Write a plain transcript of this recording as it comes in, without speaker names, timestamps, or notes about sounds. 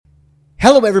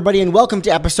Hello, everybody, and welcome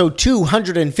to episode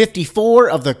 254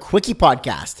 of the Quickie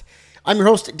Podcast. I'm your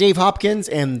host, Dave Hopkins,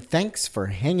 and thanks for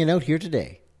hanging out here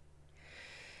today.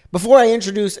 Before I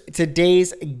introduce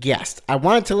today's guest, I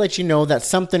wanted to let you know that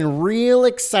something real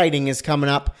exciting is coming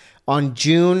up on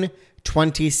June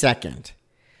 22nd.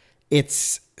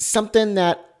 It's something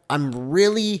that I'm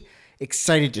really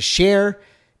excited to share.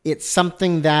 It's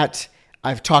something that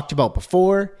I've talked about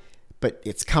before, but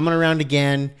it's coming around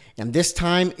again, and this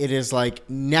time it is like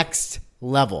next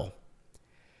level.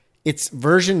 It's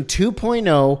version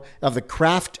 2.0 of the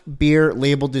craft beer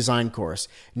label design course.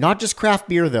 Not just craft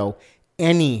beer though,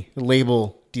 any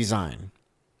label design.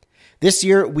 This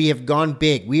year we have gone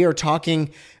big. We are talking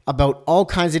about all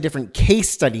kinds of different case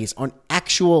studies on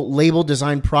actual label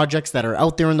design projects that are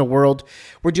out there in the world.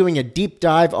 We're doing a deep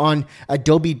dive on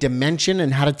Adobe Dimension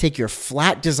and how to take your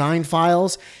flat design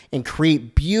files and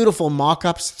create beautiful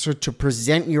mock-ups to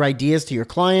present your ideas to your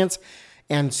clients,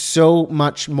 and so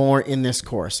much more in this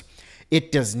course.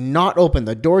 It does not open.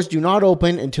 The doors do not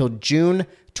open until June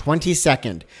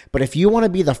 22nd. But if you want to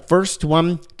be the first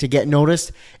one to get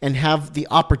noticed and have the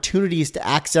opportunities to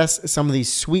access some of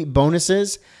these sweet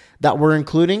bonuses that we're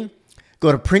including,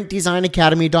 go to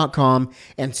printdesignacademy.com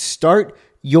and start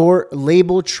your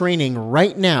label training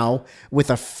right now with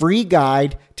a free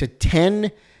guide to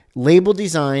 10 label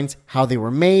designs, how they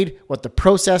were made, what the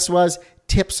process was,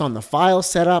 tips on the file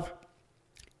setup,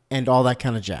 and all that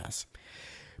kind of jazz.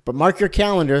 But mark your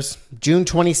calendars, June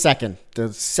 22nd,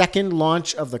 the second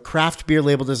launch of the Craft Beer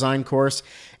Label Design course,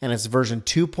 and it's version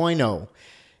 2.0.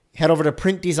 Head over to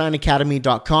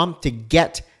printdesignacademy.com to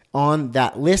get on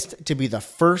that list to be the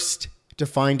first to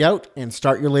find out and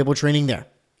start your label training there.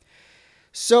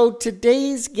 So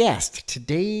today's guest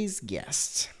is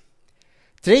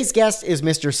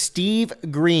Mr. Steve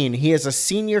Green. He is a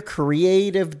senior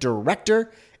creative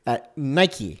director at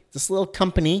Nike, this little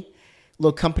company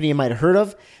you might have heard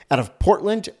of, out of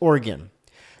Portland, Oregon.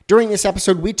 During this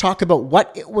episode, we talk about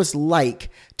what it was like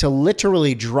to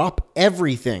literally drop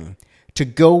everything to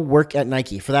go work at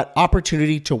Nike, for that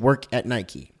opportunity to work at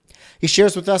Nike. He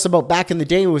shares with us about back in the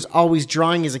day, he was always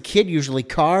drawing as a kid, usually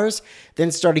cars,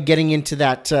 then started getting into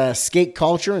that skate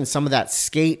culture and some of that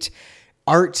skate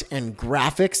art and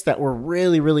graphics that were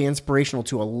really, really inspirational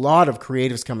to a lot of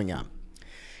creatives coming up.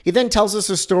 He then tells us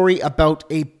a story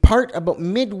about about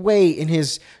midway in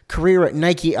his career at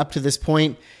Nike up to this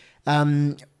point,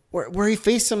 where he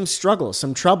faced some struggles,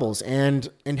 some troubles, and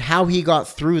how he got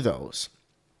through those.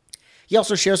 He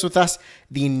also shares with us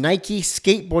the Nike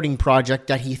skateboarding project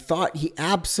that he thought he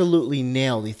absolutely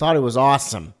nailed. He thought it was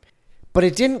awesome, but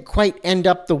it didn't quite end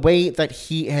up the way that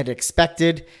he had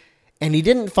expected, and he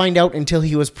didn't find out until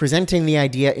he was presenting the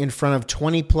idea in front of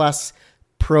 20 plus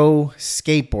pro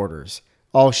skateboarders,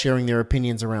 all sharing their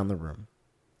opinions around the room.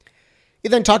 He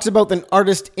then talks about an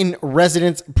artist in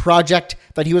residence project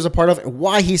that he was a part of, and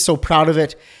why he's so proud of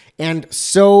it, and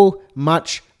so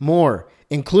much more,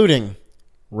 including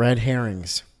red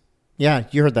herrings. Yeah,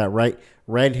 you heard that right.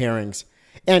 Red herrings.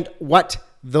 And what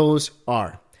those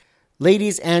are.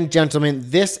 Ladies and gentlemen,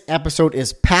 this episode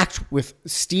is packed with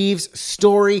Steve's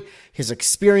story, his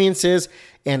experiences,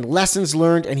 and lessons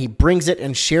learned, and he brings it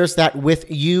and shares that with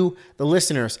you, the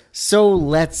listeners. So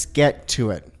let's get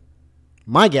to it.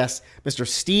 My guest, Mr.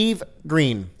 Steve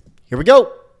Green. Here we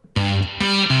go.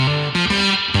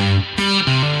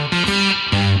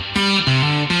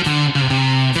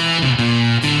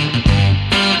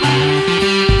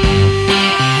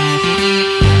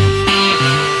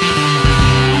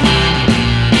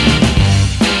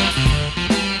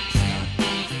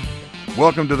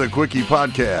 Welcome to the Quickie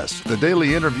Podcast, the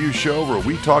daily interview show where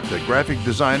we talk to graphic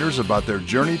designers about their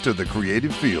journey to the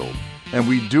creative field. And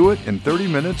we do it in 30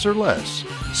 minutes or less.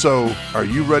 So, are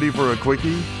you ready for a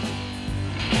Quickie?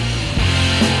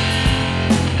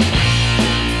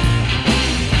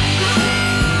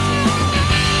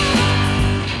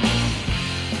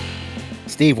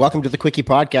 Steve, welcome to the Quickie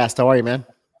Podcast. How are you, man?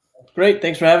 Great.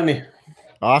 Thanks for having me.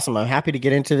 Awesome. I'm happy to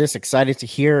get into this. Excited to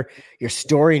hear your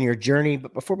story and your journey.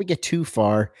 But before we get too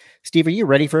far, Steve, are you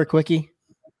ready for a Quickie?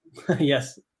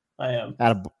 Yes, I am.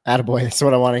 Attaboy. That's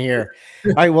what I want to hear.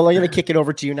 All right. Well, I'm going to kick it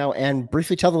over to you now and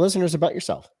briefly tell the listeners about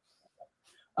yourself.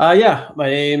 Yeah,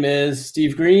 my name is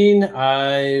Steve Green.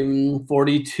 I'm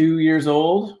 42 years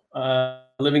old,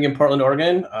 living in Portland,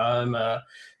 Oregon. I'm a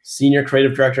senior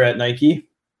creative director at Nike.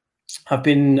 I've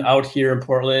been out here in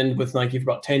Portland with Nike for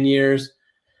about 10 years.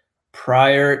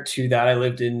 Prior to that, I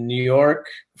lived in New York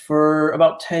for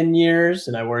about 10 years,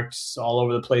 and I worked all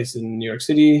over the place in New York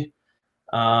City.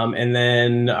 And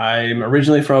then I'm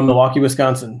originally from Milwaukee,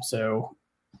 Wisconsin. So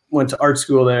went to art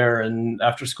school there, and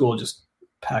after school just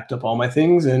packed up all my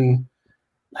things and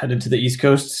headed to the East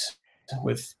Coast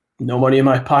with no money in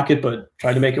my pocket, but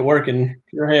tried to make it work. And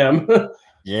here I am.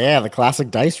 Yeah, the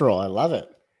classic dice roll. I love it.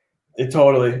 It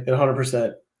totally,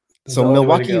 100%. So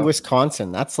Milwaukee,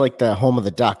 Wisconsin, that's like the home of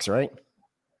the Ducks, right?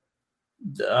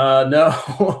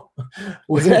 No.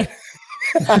 Was it?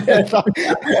 I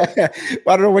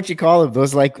don't know what you call them.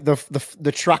 Those like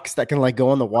the trucks that can like go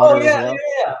on the water. Oh, yeah, as well.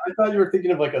 yeah. I thought you were thinking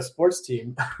of like a sports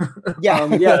team.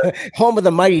 Yeah. Home of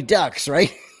the Mighty Ducks,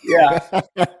 right? Yeah.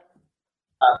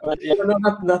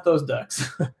 No, not those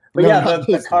Ducks. But No, yeah, not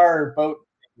the those car boat.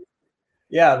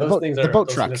 Yeah, those things are the boat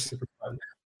those trucks. are super fun.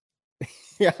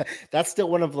 Yeah, that's still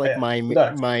one of like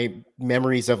my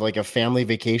memories of like a family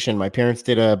vacation. My parents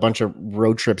did a bunch of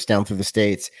road trips down through the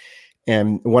States,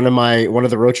 and one of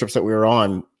the road trips that we were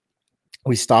on,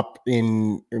 we stopped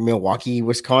in Milwaukee,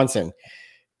 Wisconsin,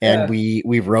 and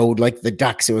we rode like the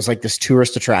Ducks. It was like this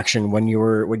tourist attraction when you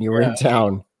were in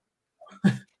town.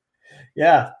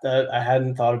 Yeah, I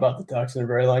hadn't thought about the Ducks in a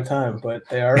very long time, but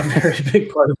they are a very big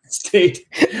part of the state.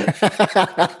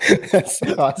 That's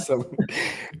awesome.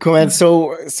 Cool, man.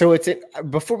 So it's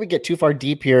before we get too far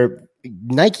deep here,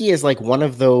 Nike is like one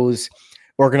of those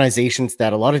organizations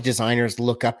that a lot of designers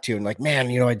look up to and like,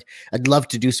 man, I'd love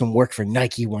to do some work for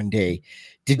Nike one day.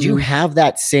 Did you have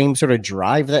that same sort of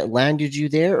drive that landed you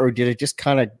there, or did it just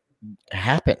kind of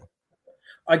happen?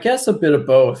 I guess a bit of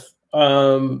both.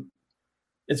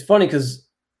 It's funny because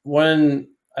when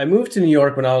I moved to New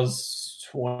York when I was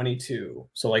 22,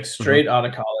 so like straight out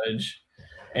of college,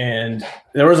 and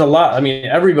there was a lot. I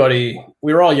mean,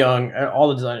 we were all young, all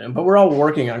the designers, but we're all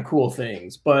working on cool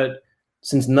things. But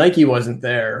since Nike wasn't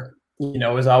there,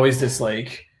 it was always this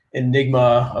like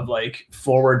enigma of like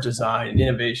forward design and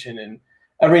innovation. And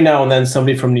every now and then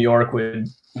somebody from New York would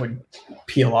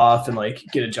peel off and like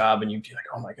get a job, and you'd be like,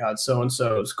 oh my God,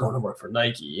 so-and-so is going to work for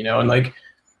Nike, and like,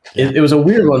 it was a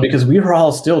weird one because we were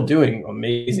all still doing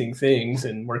amazing things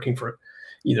and working for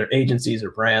either agencies or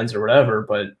brands or whatever.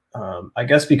 But I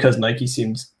guess because Nike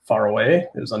seemed far away,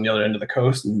 it was on the other end of the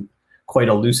coast and quite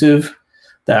elusive,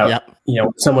 that,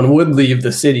 someone would leave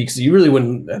the city, because you really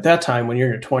wouldn't, at that time when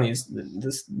you're in your 20s,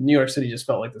 this New York City just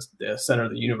felt like the center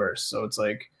of the universe. So it's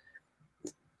like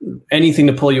anything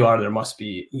to pull you out of there must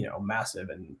be, massive.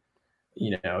 And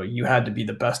you had to be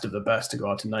the best of the best to go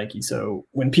out to Nike. So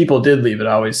when people did leave, it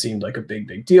always seemed like a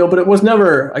big deal, but it was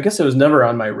never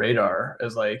on my radar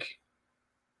as like,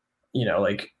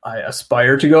 like I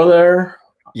aspire to go there.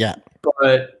 Yeah.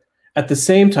 But at the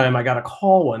same time, I got a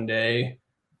call one day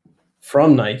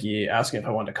from Nike asking if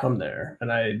I wanted to come there.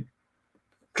 And I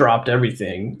dropped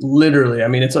everything. Literally. I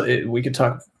mean, we could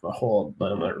talk a whole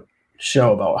other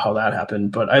show about how that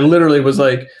happened, but I literally was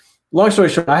like, long story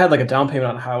short, I had like a down payment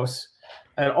on a house.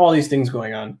 I had all these things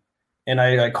going on, and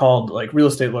I called like real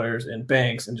estate lawyers and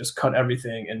banks and just cut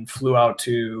everything and flew out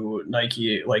to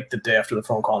Nike like the day after the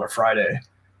phone call on a Friday,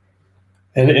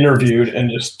 and interviewed and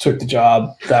just took the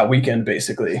job that weekend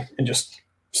basically, and just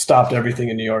stopped everything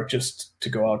in New York just to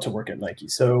go out to work at Nike.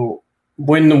 So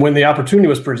when the opportunity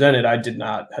was presented, I did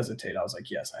not hesitate. I was like,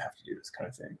 yes, I have to do this kind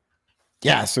of thing.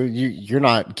 Yeah, so you're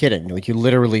not kidding. Like, you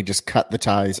literally just cut the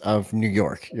ties of New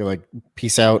York. You're like,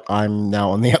 peace out. I'm now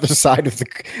on the other side of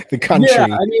the country. Yeah,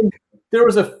 I mean, there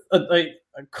was a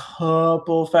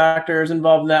couple factors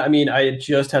involved in that. I mean, I had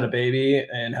just had a baby,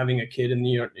 and having a kid in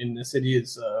New York, in the city,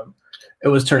 it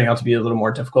was turning out to be a little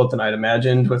more difficult than I'd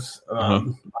imagined with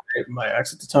my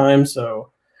ex at the time.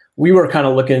 So we were kind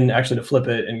of looking actually to flip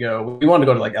it and go. We wanted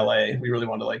to go to like LA. We really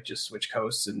wanted to like just switch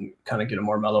coasts and kind of get a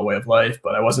more mellow way of life.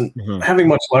 But I wasn't having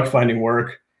much luck finding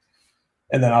work.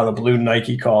 And then out of the blue,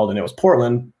 Nike called, and it was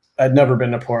Portland. I'd never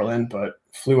been to Portland, but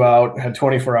flew out, had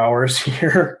 24 hours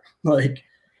here, like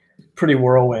pretty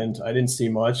whirlwind. I didn't see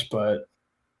much, but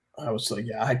I was like,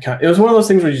 yeah, it was one of those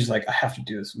things where you're just like, I have to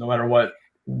do this no matter what,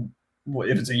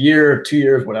 if it's a year or 2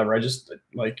 years, whatever. I just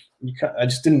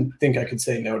didn't think I could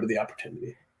say no to the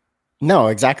opportunity. No,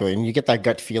 exactly. And you get that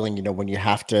gut feeling, when you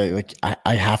have to, like,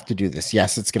 I have to do this.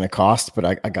 Yes, it's going to cost, but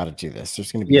I got to do this.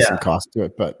 There's going to be some cost to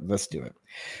it, but let's do it.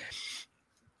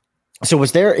 So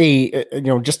was there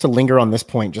just to linger on this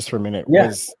point just for a minute,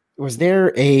 was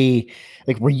there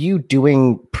were you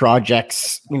doing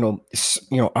projects,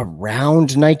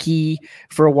 around Nike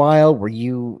for a while? Were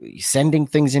you sending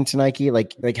things into Nike?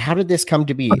 Like how did this come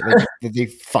to be? Like, did they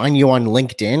find you on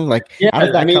LinkedIn? Like, how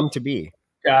did that come to be?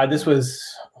 This was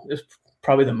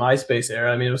probably the MySpace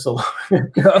era. I mean, it was so long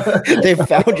ago. They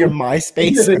found your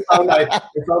MySpace. They found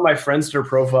my Friendster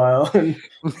profile.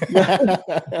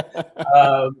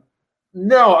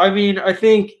 No, I mean, I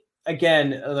think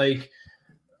again, like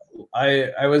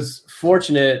I was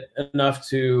fortunate enough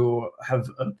to have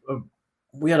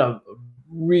we had a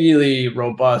really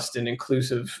robust and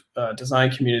inclusive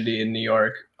design community in New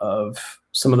York of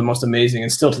some of the most amazing,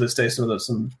 and still to this day,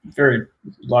 some very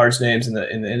large names in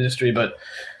the industry. But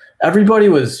everybody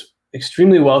was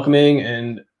extremely welcoming,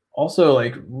 and also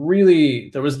like really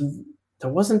there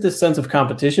wasn't this sense of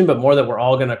competition, but more that we're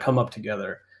all going to come up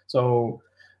together. So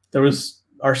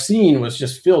our scene was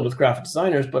just filled with graphic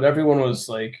designers, but everyone was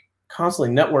like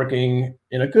constantly networking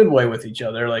in a good way with each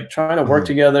other, like trying to work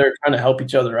together, trying to help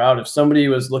each other out. If somebody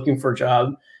was looking for a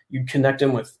job, you'd connect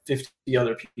them with 50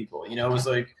 other people. It was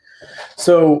like,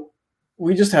 so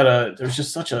we just there's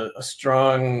just such a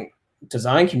strong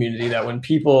design community that when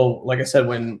people, like I said,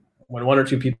 when one or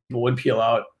two people would peel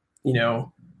out,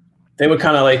 they would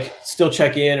kind of like still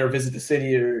check in or visit the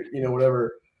city or,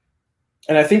 whatever.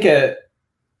 And I think at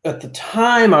the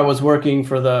time I was working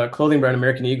for the clothing brand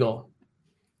American Eagle,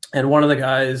 and one of the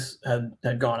guys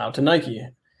had gone out to Nike,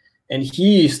 and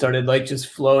he started like just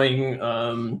flowing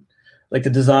like the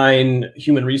design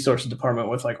human resources department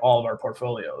with like all of our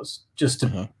portfolios just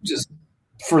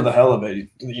for the hell of it.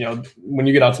 When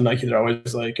you get out to Nike, they're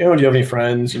always like, oh, do you have any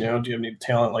friends? Do you have any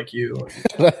talent like you?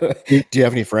 Do you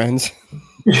have any friends?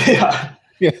 Yeah.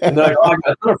 And they're like, oh, I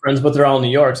got a ton of friends, but they're all in New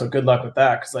York. So good luck with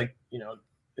that. Cause like,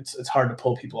 it's hard to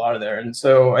pull people out of there. And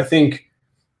so I think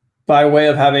by way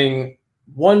of having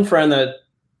one friend that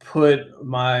put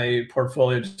my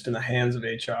portfolio just in the hands of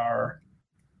HR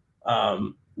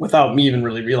without me even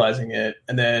really realizing it.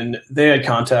 And then they had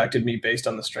contacted me based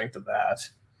on the strength of that.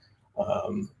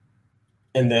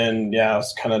 And then, it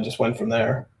kind of just went from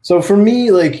there. So for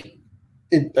me, like,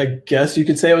 I guess you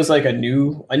could say it was like I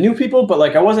knew people, but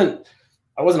like I wasn't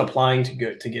applying to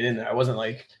get in there. I wasn't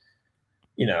like,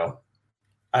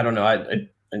 I don't know. I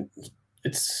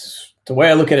it's the way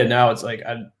I look at it now. It's like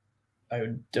I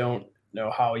don't know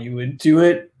how you would do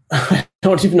it. I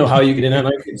don't even know how you get in it.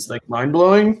 Like it's like mind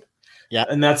blowing. Yeah,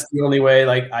 and that's the only way.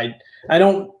 Like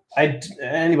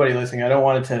anybody listening, I don't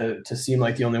want it to seem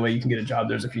like the only way you can get a job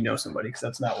there is if you know somebody, because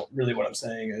that's not really what I'm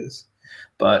saying is.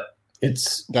 But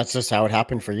that's just how it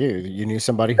happened for you. You knew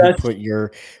somebody who put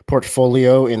your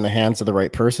portfolio in the hands of the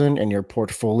right person, and your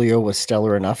portfolio was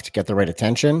stellar enough to get the right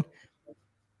attention.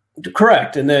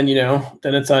 Correct. And then,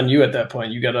 then it's on you at that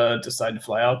point. You got to decide to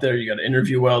fly out there. You got to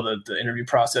interview well. The interview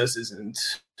process isn't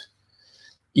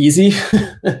easy.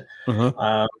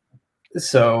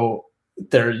 So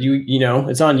there,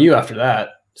 it's on you after that.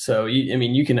 So,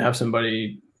 you can have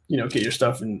somebody, get your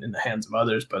stuff in the hands of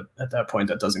others, but at that point,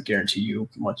 that doesn't guarantee you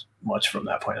much from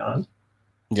that point on.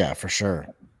 Yeah, for sure.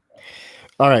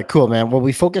 All right, cool, man. Well,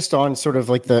 we focused on sort of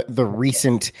like the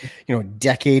recent,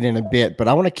 decade and a bit, but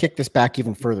I want to kick this back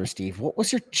even further, Steve. What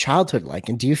was your childhood like?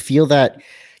 And do you feel that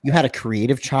you had a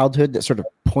creative childhood that sort of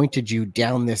pointed you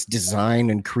down this design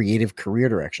and creative career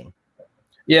direction?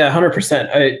 Yeah,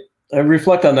 100%. I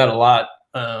reflect on that a lot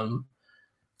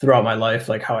throughout my life,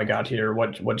 like how I got here,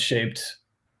 what shaped,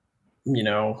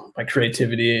 my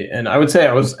creativity. And I would say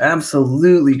I was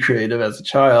absolutely creative as a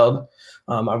child.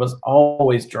 I was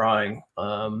always drawing.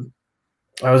 And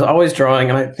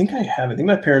I think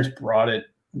my parents brought it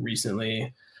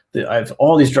recently. I have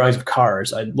all these drawings of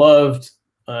cars I loved,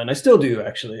 and I still do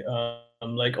actually,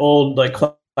 like old, like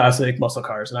classic muscle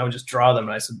cars. And I would just draw them.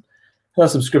 And I had a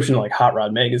subscription to like Hot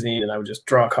Rod magazine, and I would just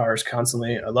draw cars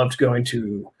constantly. I loved going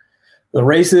to the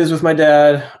races with my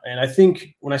dad. And I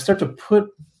think when I start to put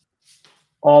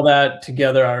all that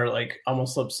together, are like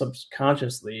almost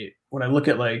subconsciously, when I look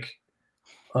at like,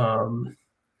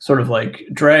 sort of like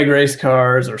drag race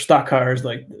cars or stock cars,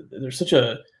 like there's such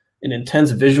an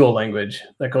intense visual language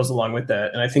that goes along with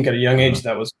that. And I think at a young age,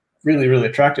 that was really, really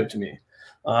attractive to me.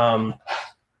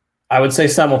 I would say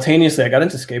simultaneously, I got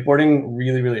into skateboarding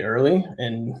really, really early.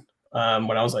 And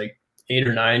when I was like 8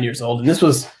 or 9 years old, and this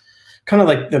was kind of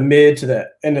like the mid to the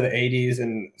end of the 80s,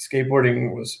 and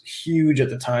skateboarding was huge at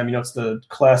the time. It's the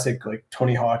classic like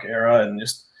Tony Hawk era, and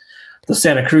just the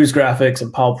Santa Cruz graphics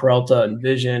and Paul Peralta and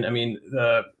Vision. I mean,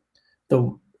 the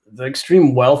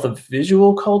extreme wealth of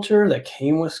visual culture that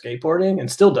came with skateboarding, and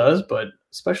still does, but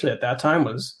especially at that time,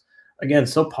 was, again,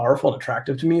 so powerful and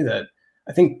attractive to me that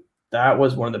I think that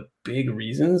was one of the big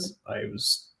reasons I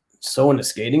was so into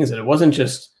skating, is that it wasn't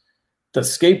just the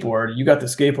skateboard. You got the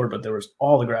skateboard, but there was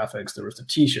all the graphics, there was the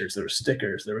t-shirts, there were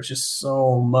stickers, there was just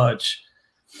so much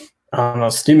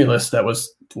stimulus. That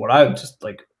was what I just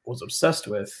like was obsessed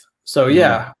with. So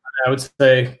yeah, I would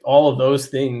say all of those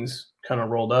things kind of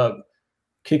rolled up,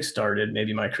 kickstarted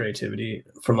maybe my creativity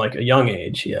from like a young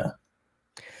age. Yeah,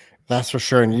 that's for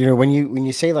sure. And when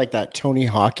you say like that Tony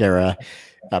Hawk era,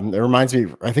 it reminds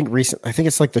me. I think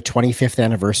it's like the 25th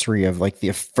anniversary of like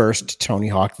the first Tony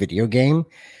Hawk video game,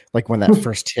 like when that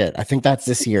first hit. I think that's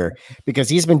this year because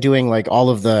he's been doing like all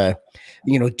of the,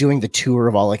 doing the tour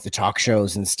of all like the talk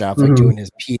shows and stuff, like doing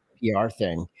his PR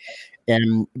thing.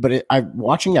 But I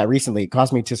watching that recently, it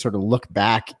caused me to sort of look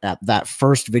back at that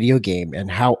first video game and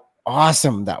how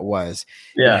awesome that was.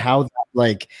 Yeah. And how that,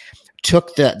 like,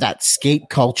 took that skate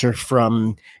culture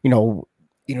from,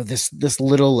 this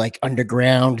little like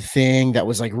underground thing that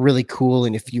was like really cool.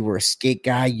 And if you were a skate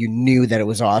guy, you knew that it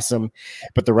was awesome,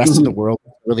 but the rest of the world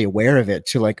was really aware of it,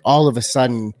 to like all of a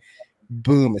sudden,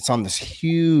 boom, it's on this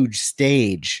huge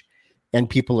stage and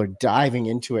people are diving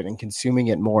into it and consuming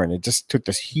it more. And it just took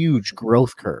this huge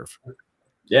growth curve.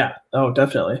 Yeah. Oh,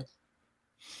 definitely.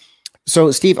 So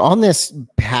Steve, on this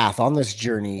path, on this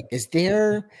journey, is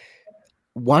there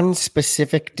one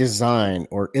specific design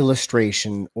or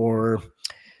illustration or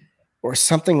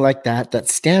something like that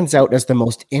stands out as the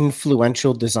most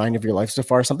influential design of your life so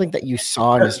far? Something that you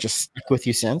saw and has just stuck with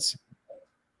you since?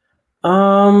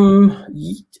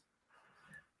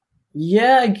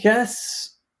 Yeah, I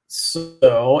guess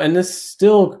so. And this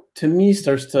still, to me,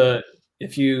 starts to,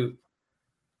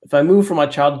 if I move from my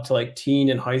childhood to like teen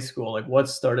and high school, like what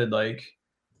started like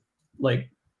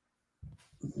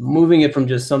moving it from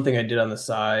just something I did on the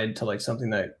side to like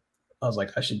something that I was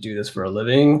like, I should do this for a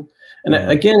living. And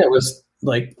again, it was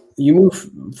like you move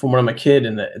from when I'm a kid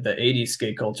in the 80s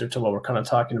skate culture to what we're kind of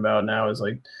talking about now is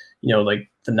like, like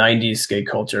the 90s skate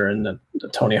culture and the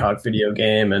Tony Hawk video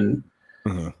game. And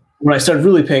when I started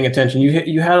really paying attention,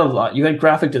 you had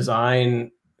graphic design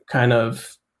kind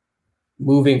of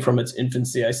moving from its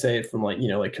infancy. I say from like,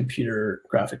 like computer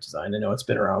graphic design. I know it's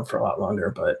been around for a lot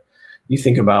longer, but you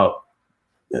think about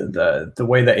the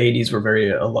way the 80s were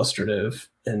very illustrative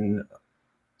in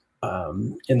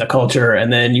the culture.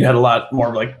 And then you had a lot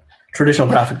more like traditional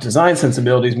graphic design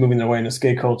sensibilities moving their way into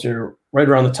skate culture right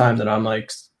around the time that I'm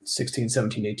like 16,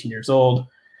 17, 18 years old.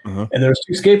 And there's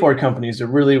two skateboard companies that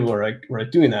really were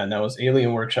doing that. And that was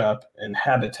Alien Workshop and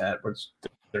Habitat, which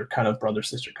they're kind of brother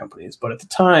sister companies. But at the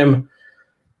time,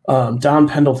 Don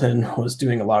Pendleton was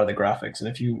doing a lot of the graphics. And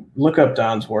if you look up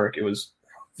Don's work, it was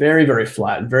very, very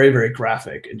flat, very, very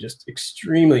graphic, and just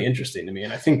extremely interesting to me.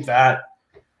 And I think that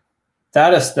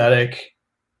aesthetic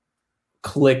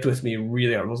clicked with me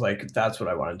really. I was like, that's what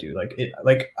I want to do.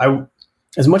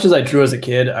 As much as I drew as a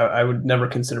kid, I would never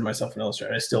consider myself an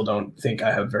illustrator. I still don't think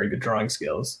I have very good drawing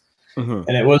skills. And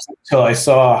it wasn't until I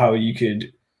saw how you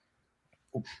could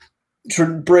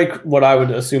break what I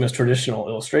would assume as traditional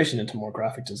illustration into more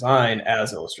graphic design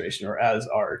as illustration or as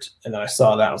art. And then I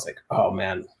saw that, I was like, oh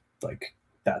man, like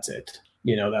that's it.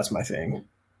 That's my thing.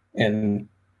 And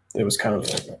it was kind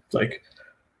of like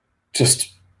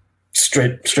just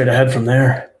straight ahead from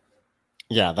there.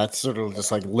 Yeah, that's sort of just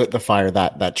like lit the fire,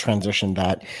 that transition,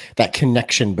 that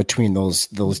connection between those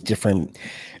different,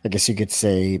 I guess you could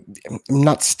say,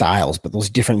 not styles, but those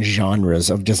different genres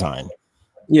of design.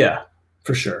 Yeah,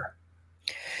 for sure.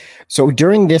 So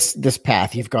during this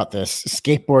path, you've got this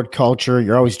skateboard culture.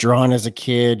 You're always drawn as a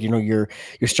kid. You're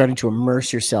starting to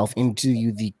immerse yourself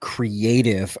into the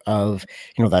creative of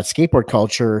that skateboard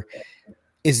culture.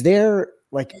 Is there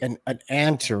like an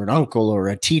aunt or an uncle or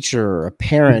a teacher or a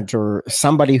parent or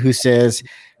somebody who says,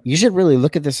 you should really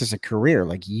look at this as a career?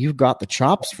 Like, you've got the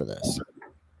chops for this.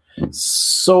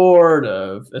 Sort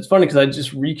of. It's funny because I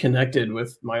just reconnected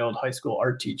with my old high school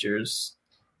art teachers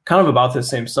kind of about the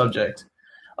same subject.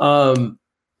 In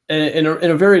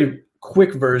a very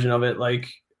quick version of it, like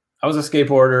I was a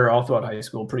skateboarder all throughout high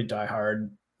school, pretty diehard,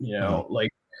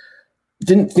 like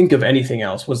didn't think of anything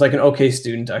else, was like an okay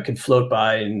student. I could float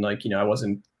by and like, I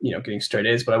wasn't, getting straight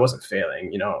A's, but I wasn't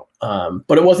failing,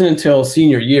 but it wasn't until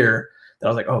senior year that I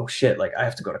was like, oh shit, like I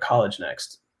have to go to college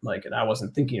next. Like, and I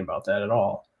wasn't thinking about that at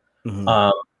all.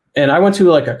 And I went to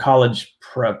like a college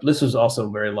prep. This was also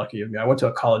very lucky of me. I went to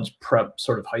a college prep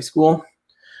sort of high school.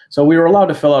 So we were allowed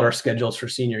to fill out our schedules for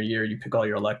senior year. You pick all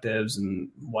your electives and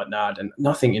whatnot, and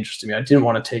nothing interested me. I didn't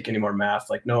want to take any more math,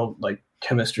 like no, like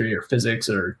chemistry or physics,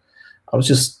 or I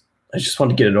just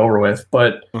wanted to get it over with.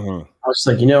 But I was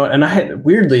like, and I had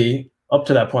weirdly up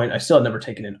to that point, I still had never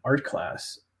taken an art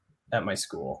class at my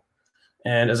school.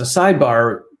 And as a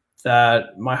sidebar,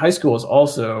 that my high school was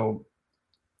also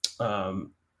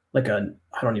like I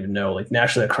don't even know, like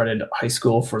nationally accredited high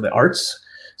school for the arts.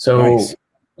 So. Nice.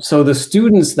 So the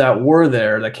students that were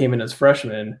there that came in as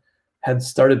freshmen had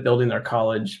started building their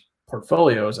college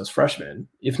portfolios as freshmen,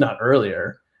 if not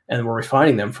earlier, and were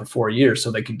refining them for 4 years so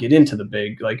they could get into the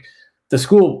big, like the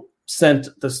school sent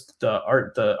the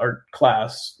art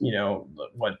class,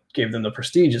 what gave them the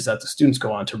prestige is that the students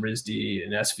go on to RISD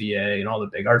and SVA and all the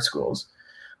big art schools.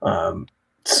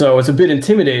 So it's a bit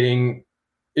intimidating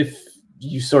if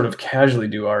you sort of casually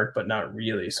do art, but not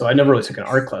really. So I never really took an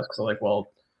art class because I'm like,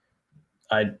 well,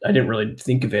 I didn't really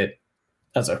think of it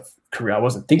as a career. I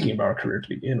wasn't thinking about a career to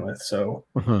begin with. So,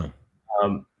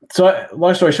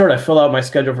 long story short, I filled out my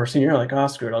schedule for senior year. Like, oh,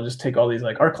 screw it, I'll just take all these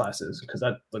like art classes because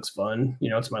that looks fun.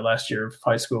 It's my last year of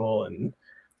high school, and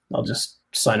I'll just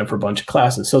sign up for a bunch of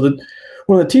classes. So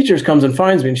one of the teachers comes and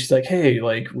finds me, and she's like, hey,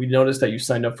 like, we noticed that you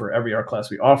signed up for every art class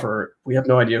we offer. We have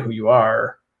no idea who you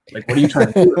are. Like, what are you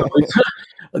trying to do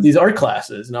with these art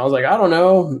classes? And I was like, I don't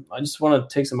know. I just want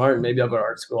to take some art and maybe I'll go to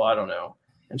art school. I don't know.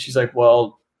 And she's like,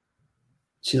 well,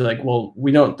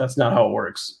 we don't, that's not how it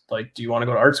works. Like, do you want to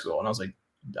go to art school? And I was like,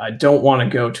 I don't want to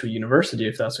go to a university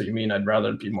if that's what you mean. I'd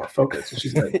rather be more focused. And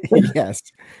she's like, yes.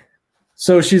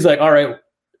 So she's like, all right,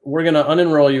 we're going to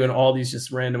unenroll you in all these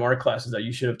just random art classes that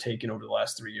you should have taken over the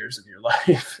last 3 years of your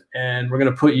life. And we're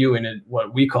going to put you in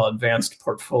what we call advanced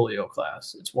portfolio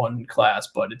class. It's one class,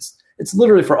 but it's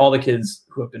literally for all the kids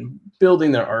who have been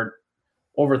building their art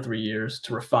over 3 years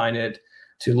to refine it,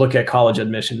 to look at college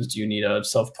admissions. Do you need a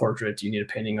self-portrait? Do you need a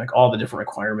painting? Like all the different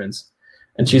requirements.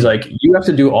 And she's like, you have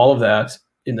to do all of that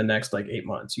in the next like 8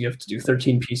 months. You have to do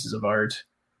 13 pieces of art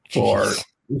for,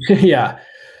 yeah.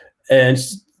 And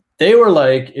they were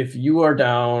like, if you are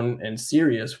down and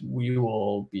serious, we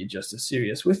will be just as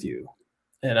serious with you.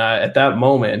 And at that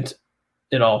moment,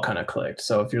 it all kind of clicked.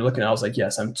 So if you're looking, I was like,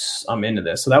 yes, I'm into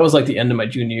this. So that was like the end of my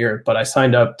junior year, but I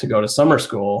signed up to go to summer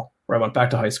school where I went back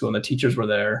to high school and the teachers were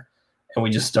there and we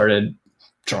just started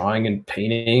drawing and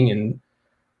painting, and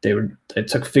they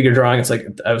took figure drawing. It's like,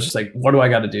 I was just like, what do I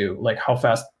got to do? Like, how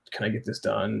fast can I get this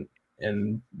done?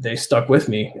 And they stuck with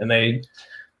me, and they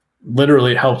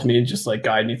literally helped me just like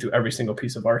guide me through every single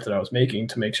piece of art that I was making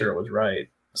to make sure it was right.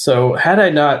 So had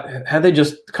they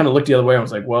just kind of looked the other way, I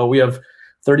was like, well, we have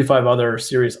 35 other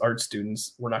serious art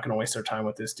students. We're not going to waste our time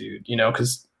with this dude,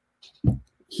 because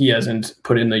he hasn't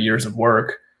put in the years of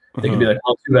work. They could be like,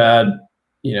 oh, too bad,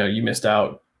 you missed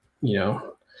out.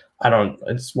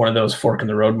 It's one of those fork in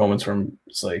the road moments where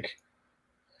it's like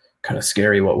kind of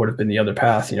scary what would have been the other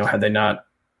path, had they not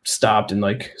stopped and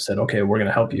like said, okay, we're going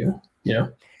to help you,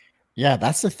 Yeah,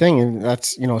 that's the thing. And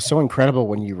that's, so incredible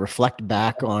when you reflect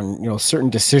back on, certain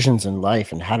decisions in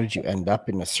life and how did you end up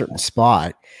in a certain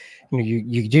spot.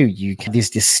 You have these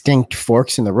distinct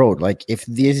forks in the road. Like if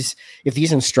these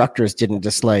instructors didn't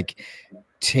just like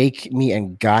take me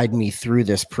and guide me through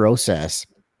this process,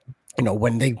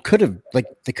 when they could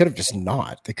have just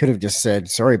not, they could have just said,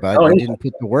 sorry, bud, I didn't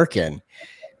put the work in.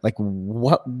 Like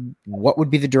what would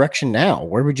be the direction now?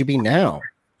 Where would you be now?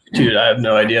 Dude, I have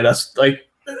no idea. That's the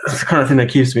kind of thing that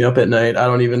keeps me up at night. I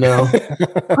don't even know.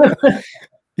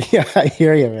 Yeah, I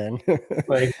hear you, man.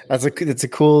 Like, it's a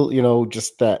cool,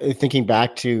 just thinking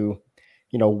back to,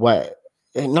 what,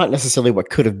 not necessarily what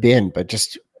could have been, but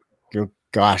just,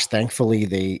 gosh, thankfully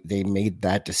they made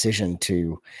that decision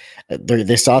to,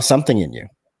 they saw something in you.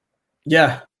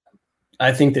 Yeah,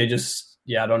 I think they just,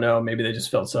 I don't know. Maybe they just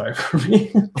felt sorry for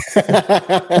me.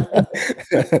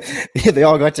 They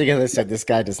all got together and said, this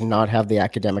guy does not have the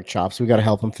academic chops. We got to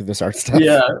help him through this art stuff.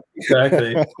 Yeah,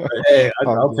 exactly. But hey,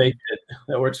 I'll take it.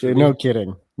 That works for me. No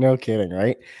kidding,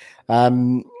 right?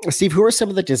 Steve, who are some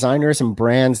of the designers and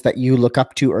brands that you look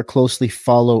up to or closely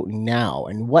follow now?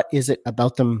 And what is it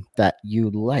about them that you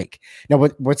like? Now,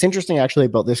 what's interesting actually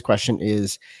about this question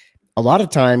is a lot of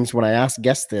times when I ask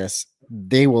guests this,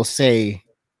 they will say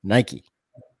Nike.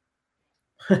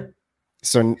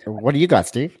 So what do you got,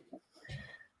 Steve?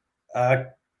 I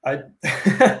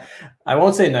I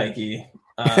won't say Nike.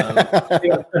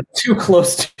 I'm too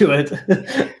close to it.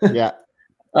 Yeah.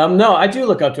 No, I do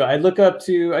look up to it. I do look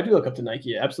up to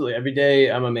Nike. Absolutely. Every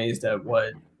day I'm amazed at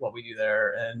what we do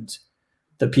there and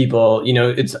the people.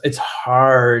 It's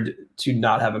hard to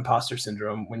not have imposter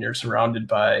syndrome when you're surrounded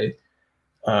by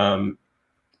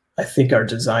I think our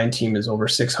design team is over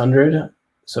 600.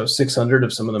 So 600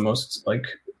 of some of the most like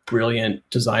brilliant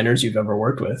designers you've ever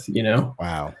worked with,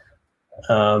 Wow.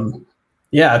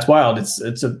 Yeah, it's wild.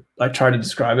 I try to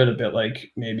describe it a bit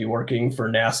like maybe working for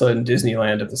NASA and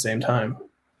Disneyland at the same time.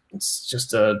 It's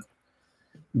just a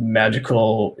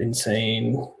magical,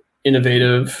 insane,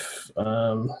 innovative,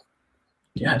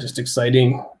 just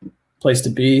exciting place to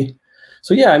be.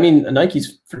 So yeah, I mean,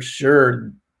 Nike's for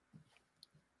sure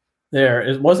there.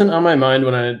 It wasn't on my mind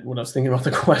when I was thinking about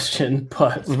the question,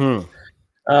 but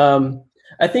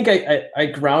I think I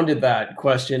grounded that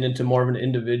question into more of an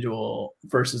individual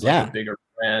versus like a bigger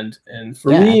brand. And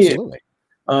for me, absolutely.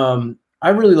 I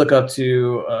really look up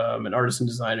to an artist and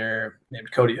designer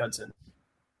named Cody Hudson.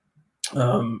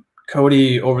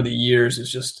 Cody over the years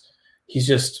he's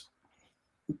just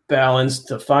balanced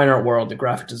the fine art world, the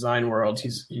graphic design world.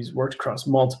 He's worked across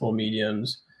multiple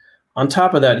mediums. On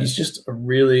top of that, he's just a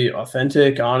really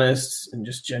authentic, honest, and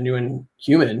just genuine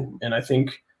human. And I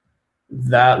think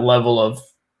that level of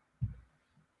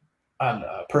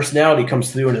personality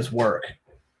comes through in his work.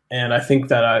 And I think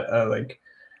that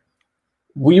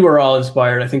we were all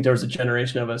inspired. I think there was a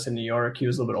generation of us in New York. He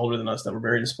was a little bit older than us that were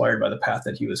very inspired by the path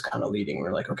that he was kind of leading.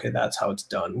 We're like, okay, that's how it's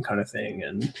done, kind of thing.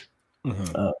 And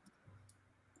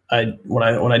I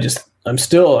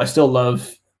still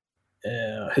love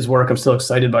his work. I'm still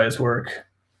excited by his work.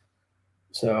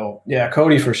 So yeah,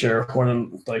 Cody for sure.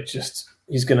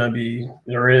 He's gonna be,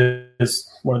 or is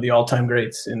one of the all-time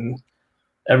greats in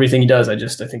everything he does. I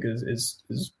think is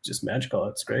just magical.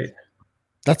 It's great.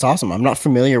 That's awesome. I'm not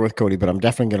familiar with Cody, but I'm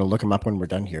definitely going to look him up when we're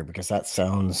done here because that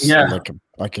sounds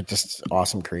like a just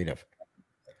awesome creative.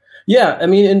 Yeah, I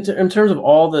mean, in terms of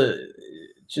all the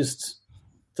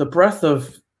breadth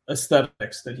of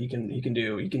aesthetics that he can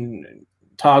do. He can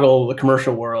toggle the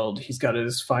commercial world. He's got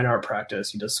his fine art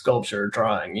practice. He does sculpture,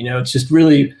 drawing. It's just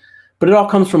really, but it all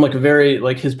comes from like a very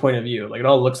like his point of view. Like it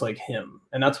all looks like him,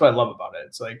 and that's what I love about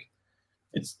it.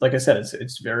 It's like I said,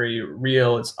 it's very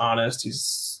real. It's honest.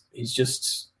 He's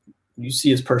just, you see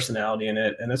his personality in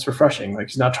it, and it's refreshing. Like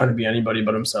he's not trying to be anybody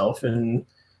but himself, and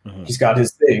he's got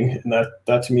his thing. And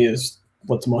that to me is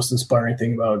what the most inspiring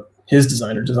thing about his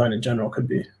design or design in general could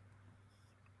be.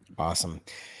 Awesome.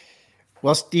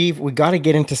 Well, Steve, we got to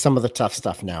get into some of the tough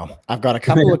stuff now. I've got a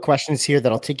couple of questions here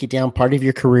that'll take you down part of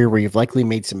your career where you've likely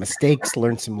made some mistakes,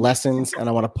 learned some lessons, and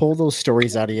I want to pull those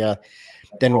stories out of you.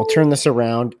 Then we'll turn this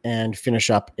around and finish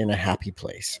up in a happy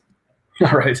place.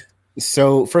 All right.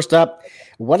 So first up,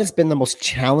 what has been the most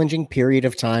challenging period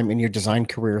of time in your design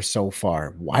career so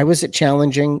far? Why was it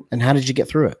challenging, and how did you get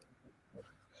through it?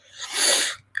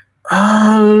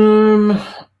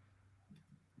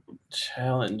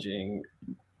 Challenging.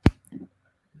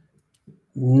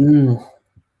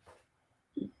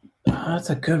 That's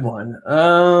a good one.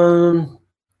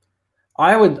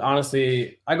 I would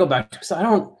honestly, I go back because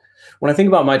when I think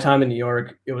about my time in New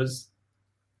York, it was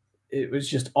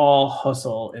just all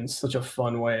hustle in such a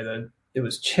fun way that it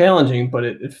was challenging, but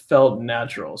it felt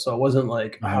natural. So it wasn't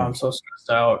like, oh, I'm so stressed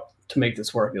out to make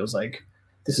this work. It was like,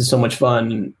 this is so much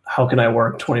fun. How can I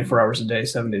work 24 hours a day,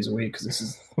 7 days a week? Because this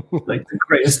is like the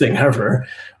greatest thing ever,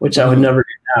 which I would never do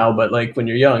now. But like when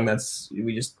you're young,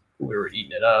 we were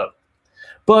eating it up.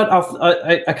 But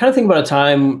I kind of think about a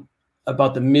time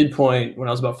about the midpoint when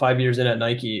I was about 5 years in at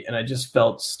Nike, and I just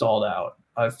felt stalled out.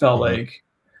 I felt like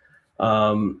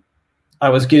I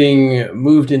was getting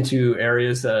moved into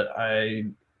areas that I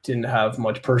didn't have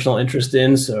much personal interest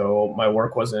in, so my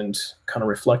work wasn't kind of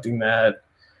reflecting that.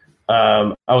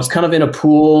 I was kind of in a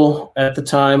pool at the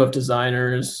time of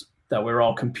designers that we were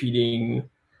all competing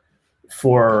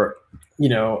for,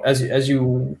 as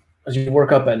you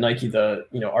work up at Nike, the,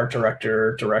 art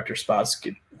director spots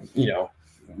get,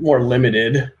 more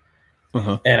limited.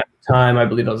 And at the time, I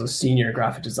believe I was a senior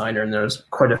graphic designer, and there's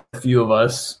quite a few of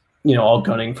us, all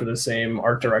gunning for the same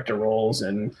art director roles.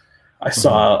 And I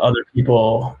saw other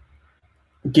people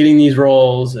getting these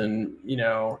roles and,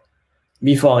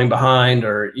 me falling behind,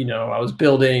 or, I was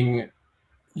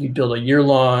you build a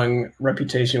year-long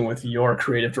reputation with your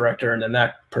creative director, and then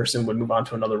that person would move on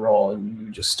to another role, and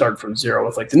you just start from zero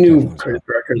with like the new creative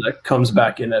director that comes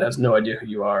back in that has no idea who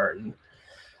you are. And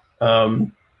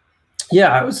I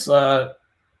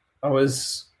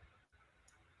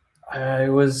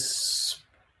was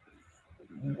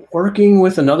working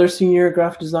with another senior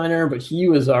graphic designer, but he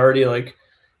was already like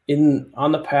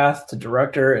on the path to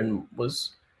director and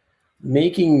was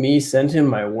making me send him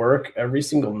my work every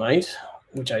single night,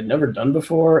 which I'd never done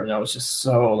before. And I was just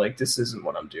so like, this isn't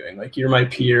what I'm doing. Like, you're my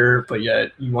peer, but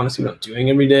yet you want to see what I'm doing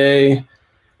every day.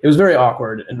 It was very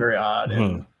awkward and very odd.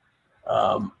 And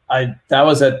that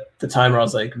was at the time where I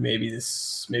was like, maybe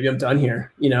I'm done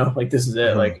here. Like this is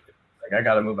it. Like I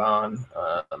got to move on.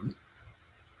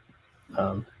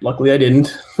 Luckily I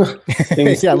didn't.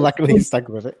 Luckily you stuck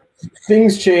with it.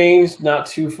 Things changed not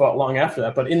too long after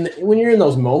that, but when you're in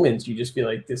those moments, you just feel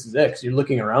like this is it, because you're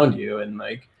looking around you and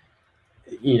like,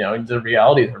 the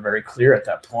realities are very clear at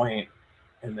that point.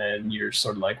 And then you're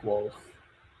sort of like, well,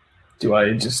 do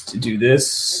I just do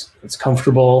this? It's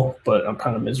comfortable, but I'm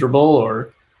kind of miserable,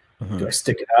 or do I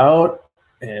stick it out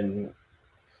and,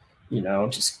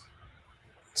 just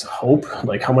it's hope?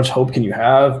 Like, how much hope can you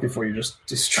have before you're just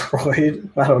destroyed?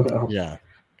 I don't know. Yeah.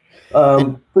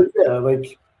 But yeah,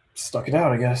 like, stuck it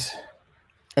out, I guess.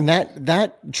 And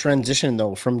that transition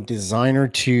though from designer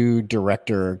to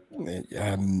director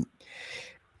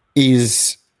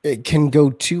it can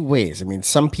go two ways. I mean,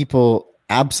 some people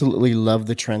absolutely love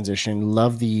the transition,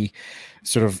 love the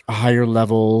sort of higher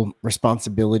level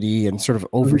responsibility and sort of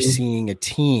overseeing a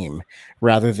team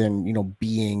rather than,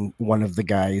 being one of the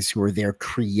guys who are there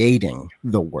creating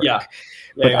the work.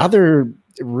 But other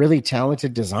really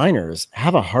talented designers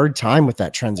have a hard time with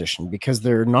that transition because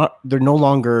they're no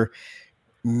longer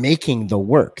making the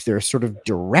work. They're sort of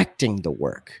directing the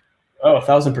work. Oh,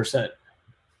 1,000%.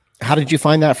 How did you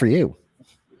find that for you?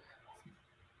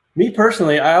 Me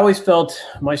personally, I always felt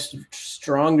my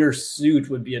stronger suit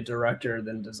would be a director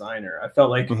than designer. I felt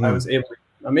like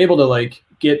I'm able to like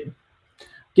get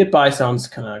by sounds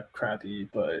kind of crappy,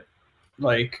 but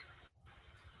like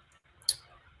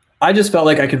I just felt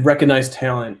like I could recognize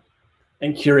talent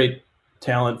and curate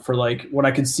talent for like what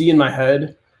I could see in my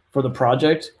head for the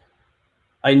project.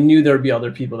 I knew there would be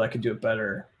other people that could do it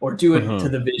better or do it to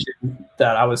the vision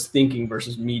that I was thinking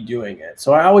versus me doing it.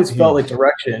 So I always felt like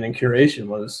direction and curation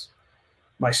was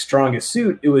my strongest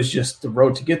suit. It was just the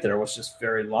road to get there was just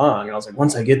very long. And I was like,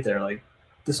 once I get there, like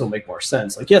this will make more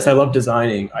sense. Like, yes, I love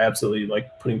designing. I absolutely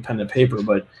like putting pen to paper,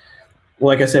 but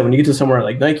like I said, when you get to somewhere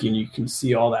like Nike and you can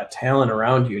see all that talent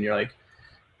around you and you're like,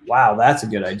 wow, that's a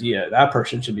good idea. That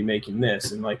person should be making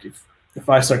this. And like, if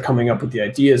I start coming up with the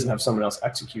ideas and have someone else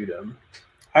execute them,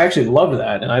 I actually love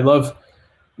that. And I love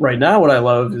right now, what I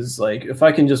love is like, if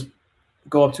I can just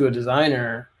go up to a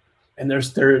designer and they're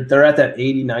at that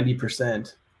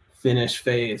 80-90% finish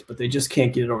phase, but they just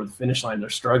can't get it over the finish line. They're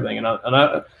struggling. And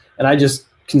I just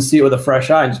can see it with a fresh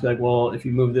eye and just be like, well, if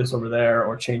you move this over there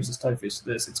or change this typeface to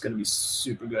this, it's going to be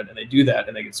super good. And they do that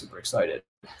and they get super excited.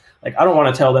 Like, I don't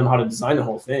want to tell them how to design the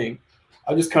whole thing.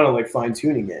 I'm just kind of like fine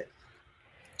tuning it.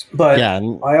 But yeah.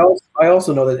 I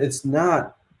also know that it's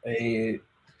not a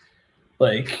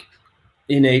like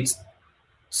innate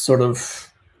sort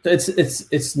of,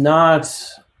 it's not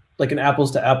like an apples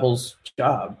to apples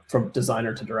job from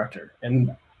designer to director.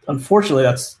 And unfortunately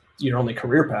that's your only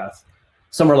career path.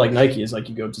 Somewhere like Nike is like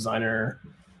you go designer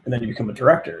and then you become a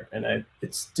director. And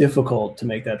it's difficult to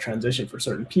make that transition for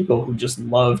certain people who just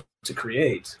love to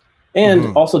create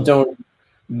and also don't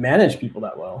manage people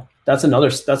that well. That's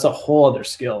a whole other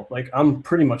skill. Like I'm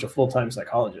pretty much a full-time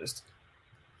psychologist.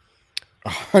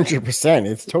 100%.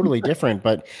 It's totally different.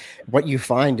 But what you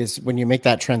find is when you make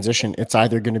that transition, it's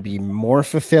either going to be more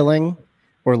fulfilling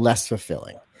or less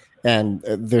fulfilling. And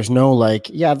there's no like,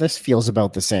 yeah, this feels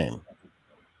about the same.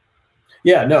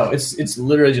 Yeah, no, it's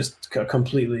literally just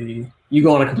completely, you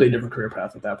go on a completely different career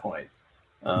path at that point.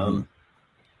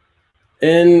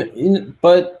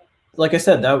 But like I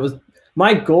said, that was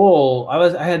my goal.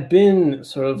 I had been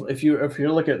sort of, if you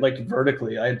look at like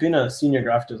vertically, I had been a senior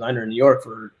graphic designer in New York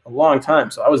for a long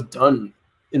time. So I was done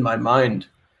in my mind.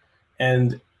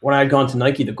 And when I had gone to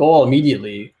Nike, the goal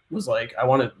immediately was like,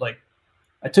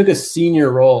 I took a senior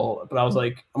role, but I was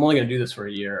like, I'm only going to do this for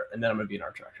a year and then I'm going to be an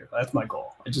art director. That's my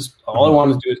goal. All I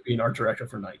want to do is be an art director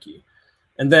for Nike.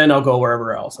 And then I'll go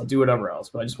wherever else. I'll do whatever else.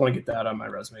 But I just want to get that on my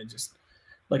resume. Just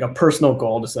like a personal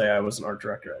goal to say I was an art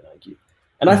director at Nike.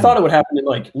 And I thought it would happen in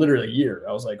like literally a year.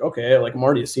 I was like, okay, like I'm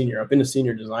already a senior. I've been a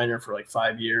senior designer for like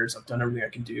 5 years. I've done everything I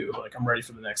can do. Like I'm ready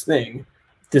for the next thing.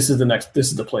 This is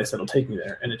the place that'll take me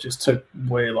there. And it just took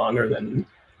way longer than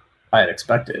I had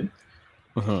expected.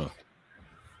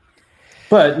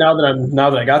 But now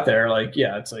that I got there, like,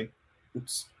 yeah,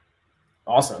 it's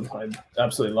awesome. I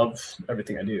absolutely love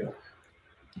everything I do.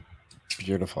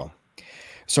 Beautiful.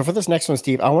 So for this next one,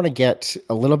 Steve, I want to get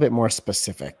a little bit more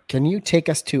specific. Can you take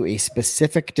us to a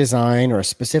specific design or a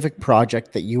specific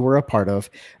project that you were a part of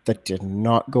that did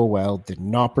not go well, did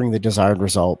not bring the desired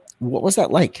result? What was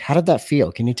that like? How did that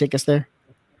feel? Can you take us there?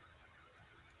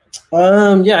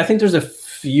 Yeah, I think there's a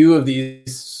few of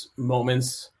these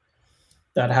moments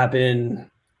that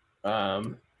happen,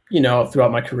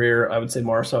 throughout my career. I would say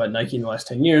more so at Nike in the last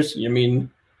 10 years. I mean,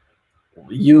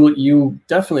 you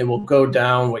definitely will go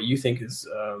down what you think is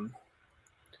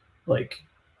like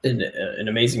an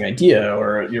amazing idea,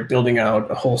 or you're building out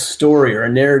a whole story or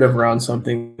a narrative around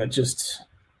something that just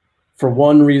for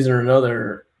one reason or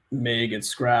another may get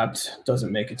scrapped,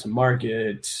 doesn't make it to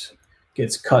market,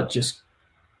 gets cut just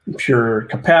pure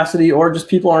capacity, or just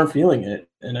people aren't feeling it.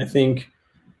 And I think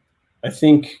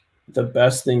the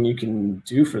best thing you can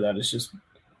do for that is just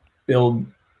build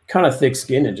kind of thick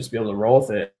skin and just be able to roll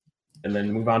with it and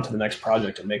then move on to the next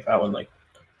project and make that one like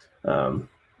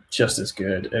just as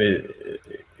good.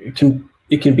 It can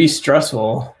be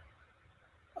stressful.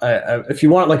 If you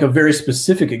want like a very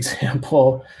specific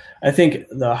example, I think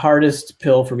the hardest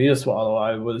pill for me to swallow,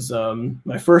 I was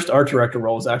my first art director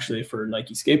role was actually for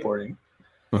Nike skateboarding,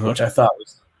 which I thought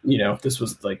was this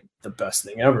was like the best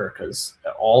thing ever because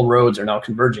all roads are now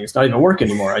converging. It's not even work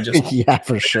anymore. I just Yeah,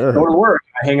 for sure. go to work.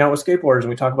 I hang out with skateboarders and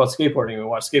we talk about skateboarding and we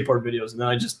watch skateboard videos. And then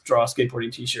I just draw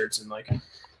skateboarding t-shirts and like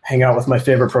hang out with my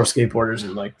favorite pro skateboarders.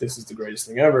 And like, this is the greatest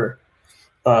thing ever.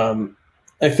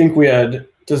 I think we had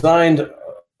designed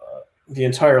the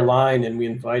entire line and we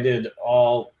invited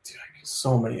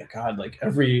so many, God, like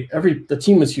the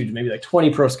team was huge, maybe like 20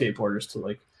 pro skateboarders to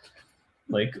like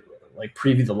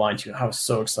preview the line too. And I was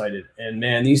so excited. And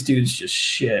man, these dudes just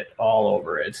shit all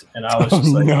over it. And I was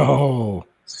just like, no,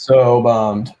 so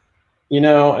bummed, and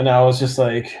I was just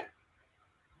like,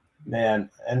 man.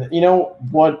 And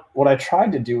what I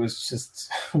tried to do was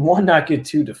just not get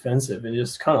too defensive and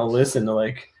just kind of listen to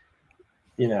like,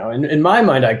 in my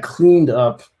mind, I cleaned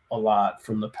up a lot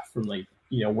from like,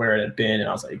 where it had been. And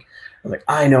I was like,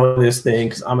 I know this thing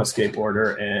because I'm a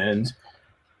skateboarder and,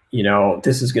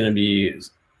 this is going to be,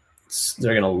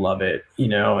 they're going to love it,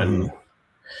 and,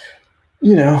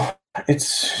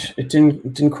 it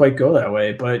didn't quite go that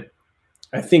way, but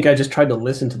I think I just tried to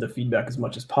listen to the feedback as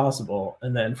much as possible.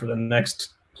 And then for the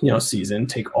next, season,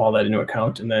 take all that into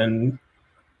account and then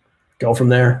go from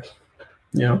there,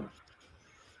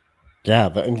 Yeah,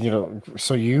 but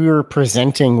so you're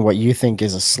presenting what you think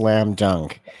is a slam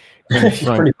dunk in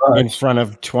front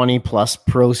of 20 plus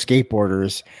pro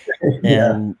skateboarders,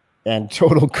 and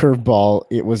total curveball.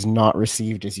 It was not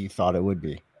received as you thought it would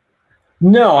be.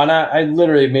 No, and I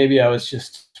literally, maybe I was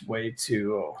just way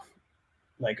too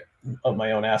like up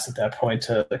my own ass at that point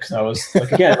because I was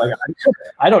like, again, like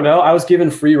I don't know, I was given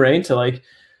free reign to like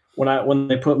when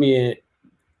they put me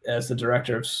as the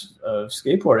director of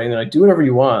skateboarding, then I do whatever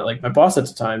you want. Like my boss at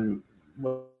the time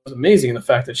was amazing in the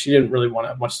fact that she didn't really want to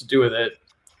have much to do with it.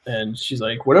 And she's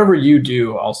like, whatever you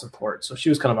do, I'll support. So she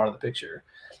was kind of out of the picture.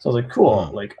 So I was like,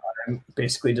 cool. Like I'm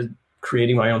basically just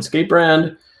creating my own skate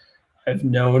brand. I've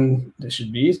known this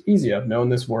should be easy. I've known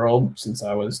this world since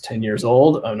I was 10 years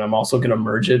old. And I'm also going to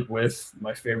merge it with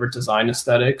my favorite design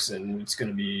aesthetics. And it's going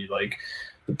to be like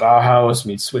the Bauhaus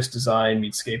meets Swiss design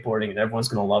meets skateboarding, and everyone's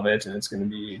going to love it. And it's going to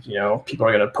be, people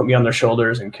are going to put me on their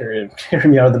shoulders and carry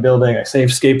me out of the building. I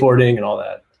saved skateboarding and all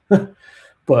that.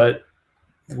 But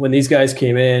when these guys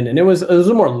came in, and it was a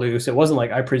little more loose. It wasn't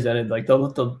like I presented like all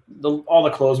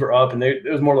the clothes were up, and it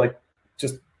was more like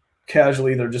just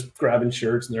casually they're just grabbing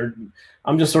shirts and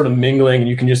I'm just sort of mingling, and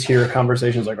you can just hear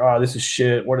conversations like, oh, this is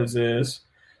shit. What is this?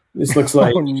 This looks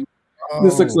like.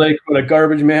 This looks like what a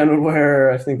garbage man would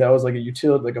wear. I think that was like a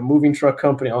utility, like a moving truck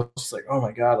company. I was just like, oh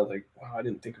my God. I was like, wow, I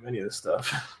didn't think of any of this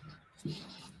stuff.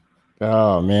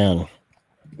 Oh man.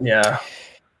 Yeah.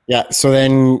 Yeah. So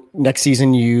then next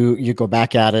season you go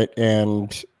back at it,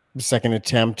 and second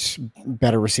attempt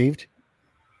better received.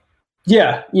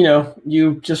 Yeah.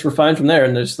 You just refine from there.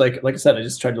 And there's like I said, I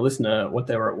just tried to listen to what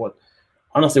they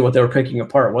were picking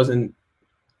apart. Wasn't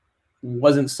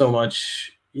so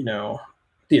much,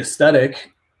 the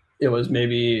aesthetic. It was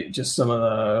maybe just some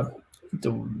of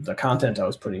the content I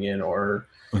was putting in, or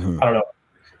I don't know.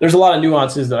 There's a lot of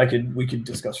nuances that we could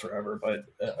discuss forever, but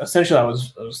essentially I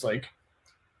was like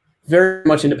very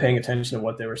much into paying attention to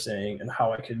what they were saying and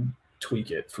how I could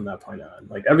tweak it from that point on.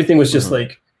 Like everything was just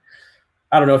like,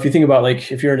 I don't know, if you think about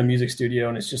like if you're in a music studio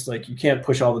and it's just like you can't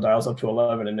push all the dials up to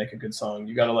 11 and make a good song.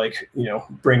 You got to like,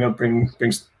 bring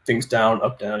things down,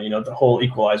 up, down, the whole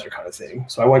equalizer kind of thing.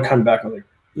 So I went kind of back and like,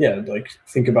 yeah, like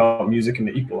think about music in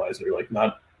the equalizer. Like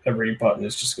not every button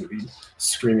is just going to be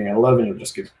screaming at 11. It'll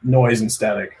just give noise and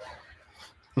static.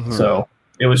 So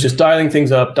it was just dialing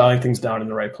things up, dialing things down in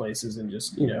the right places, and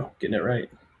just, getting it right.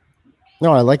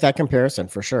 No, I like that comparison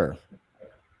for sure.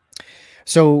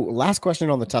 So last question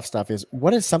on the tough stuff is,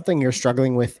 what is something you're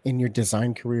struggling with in your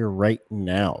design career right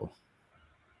now?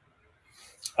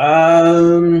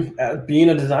 Being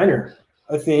a designer,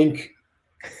 I think.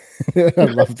 I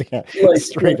love that. Like,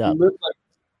 straight up.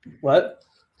 What?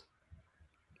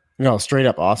 No, straight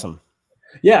up awesome.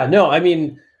 Yeah, no, I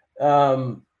mean,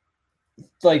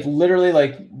 like literally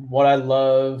like what I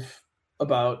love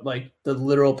about like the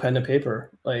literal pen to paper.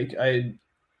 Like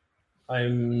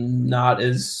I'm not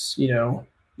as,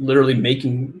 literally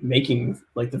making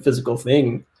like the physical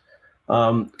thing,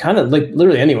 kind of like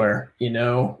literally anywhere,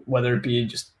 whether it be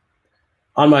just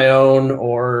on my own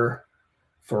or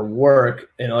for work.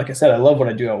 And like I said, I love what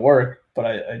I do at work, but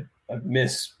I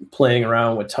miss playing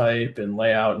around with type and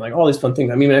layout and like all these fun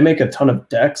things. I mean, I make a ton of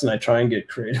decks and I try and get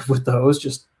creative with those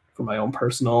just for my own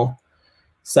personal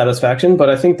satisfaction. But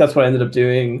I think that's what I ended up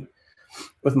doing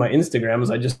with my Instagram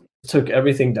is I just took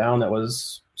everything down that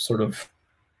was sort of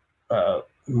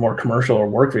more commercial or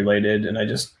work related. And I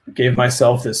just gave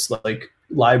myself this like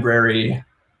library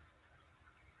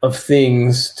of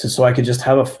things so I could just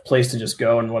have a place to just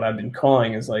go. And what I've been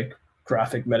calling is like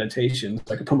graphic meditation.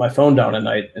 So I could put my phone down at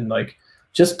night and like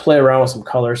just play around with some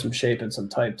color, some shape, and some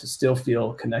type to still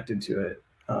feel connected to it.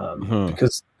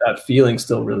 Because that feeling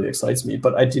still really excites me.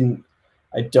 But I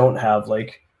don't have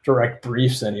like direct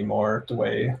briefs anymore the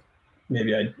way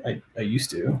maybe I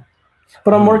used to.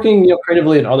 But I'm working,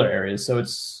 creatively in other areas. So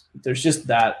there's just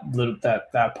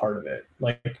that part of it.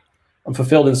 Like I'm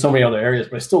fulfilled in so many other areas,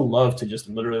 but I still love to just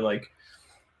literally like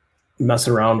mess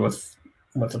around with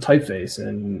the typeface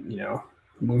and,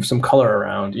 move some color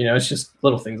around. It's just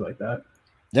little things like that.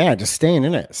 Yeah, just staying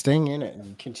in it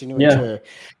and continuing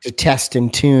to test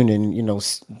and tune and,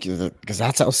 because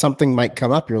that's how something might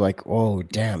come up. You're like, oh,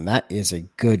 damn, that is a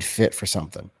good fit for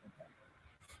something.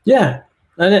 Yeah.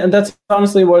 And that's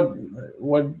honestly what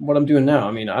I'm doing now.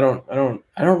 I mean, I don't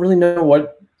really know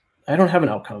I don't have an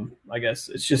outcome, I guess.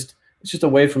 It's just a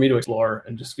way for me to explore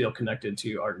and just feel connected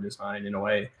to art and design in a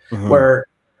way where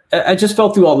I just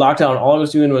felt through all lockdown, all I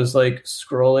was doing was like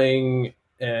scrolling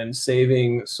and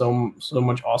saving so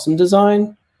much awesome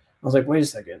design. I was like, wait a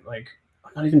second, like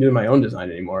I'm not even doing my own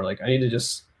design anymore. Like I need to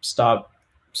just stop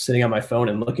sitting on my phone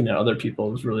and looking at other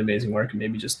people's really amazing work and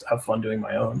maybe just have fun doing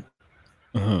my own.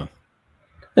 And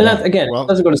that, again, it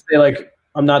doesn't go to say like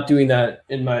I'm not doing that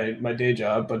in my day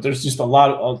job, but there's just a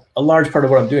large part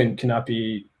of what I'm doing cannot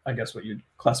be, I guess, what you'd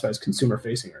classify as consumer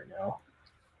facing right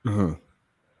now.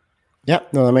 Yeah,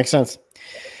 no, that makes sense.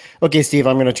 Okay, Steve,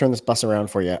 I'm going to turn this bus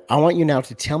around for you. I want you now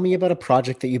to tell me about a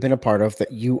project that you've been a part of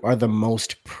that you are the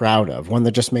most proud of, one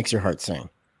that just makes your heart sing.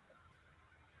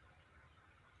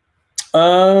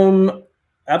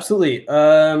 Absolutely.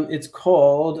 It's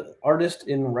called Artist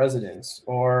in Residence,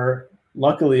 or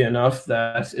luckily enough,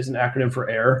 that is an acronym for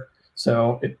AIR.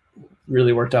 So it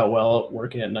really worked out well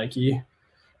working at Nike.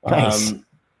 Nice.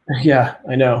 Yeah,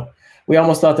 I know. We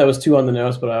almost thought that was too on the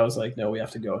nose, but I was like, no, we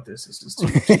have to go with this. This is too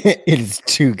it is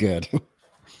too good.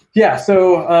 Yeah.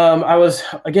 So I was,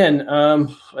 again, I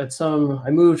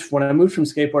moved from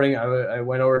skateboarding, I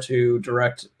went over to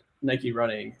direct Nike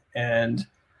running. And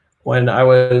when I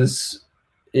was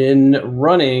in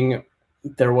running,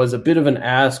 there was a bit of an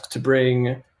ask to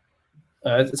bring,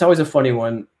 it's always a funny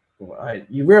one.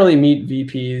 You rarely meet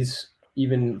VPs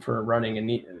even for running, and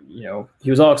he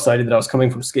was all excited that I was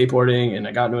coming from skateboarding, and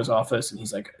I got into his office and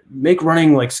he's like, make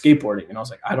running like skateboarding. And I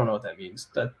was like, I don't know what that means.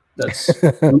 That's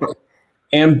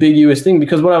ambiguous thing,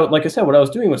 because what I was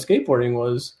doing with skateboarding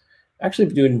was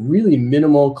actually doing really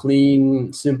minimal,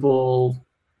 clean, simple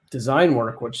design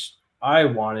work, which I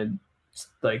wanted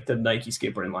like the Nike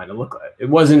skateboarding line to look like. It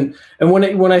wasn't, and when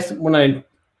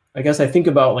I guess I think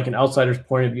about like an outsider's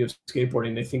point of view of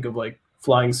skateboarding, they think of like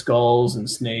flying skulls and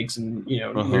snakes and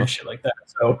weird shit like that.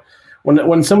 So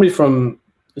when somebody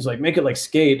is like, make it like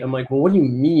skate, I'm like, well, what do you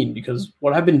mean? Because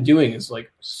what I've been doing is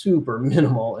like super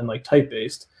minimal and like type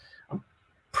based. I'm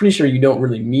pretty sure you don't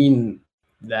really mean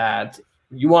that.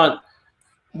 You want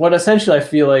what essentially I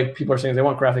feel like people are saying is they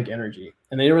want graphic energy,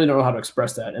 and they really don't know how to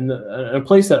express that. And a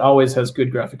place that always has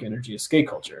good graphic energy is skate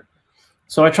culture.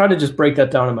 So I try to just break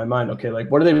that down in my mind. Okay, like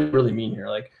what do they really mean here?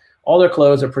 Like all their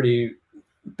clothes are pretty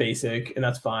basic, and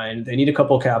that's fine. They need a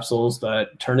couple capsules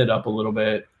that turn it up a little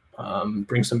bit,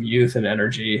 bring some youth and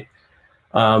energy.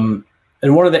 And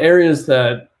one of the areas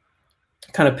that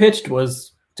kind of pitched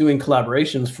was doing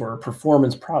collaborations for a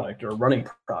performance product or a running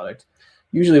product.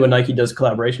 Usually when Nike does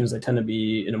collaborations, they tend to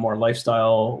be in a more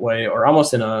lifestyle way, or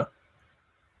almost in a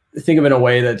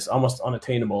way that's almost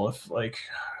unattainable. If like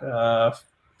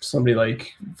somebody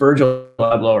like Virgil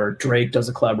Abloh or Drake does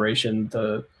a collaboration,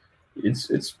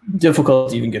 it's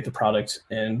difficult to even get the product,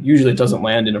 and usually it doesn't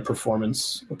land in a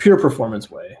pure performance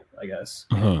way, I guess,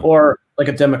 or like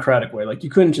a democratic way. Like you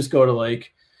couldn't just go to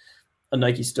like a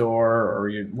Nike store or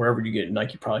wherever you get a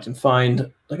Nike product and find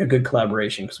like a good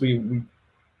collaboration, because we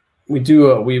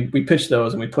pitch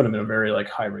those and we put them in a very like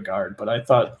high regard. But I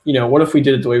thought, what if we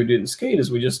did it the way we do it in skate,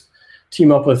 is we just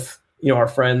team up with our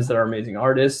friends that are amazing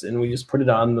artists, and we just put it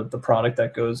on the product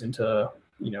that goes into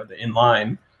the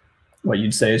inline. What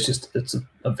you'd say is just it's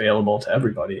available to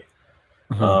everybody.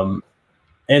 And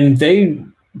they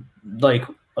like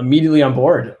immediately on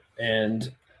board.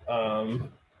 And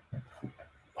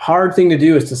hard thing to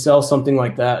do is to sell something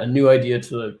like that, a new idea,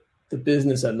 to the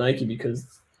business at Nike,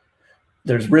 because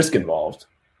there's risk involved,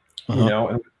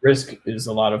 and risk is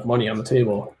a lot of money on the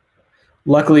table.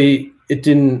 Luckily, it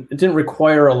didn't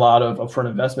require a lot of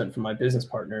upfront investment from my business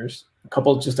partners,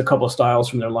 just a couple of styles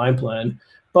from their line plan.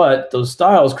 But those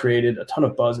styles created a ton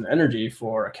of buzz and energy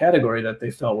for a category that they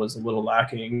felt was a little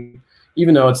lacking,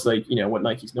 even though it's like, what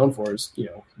Nike's known for is,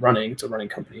 running. It's a running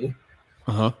company.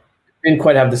 Didn't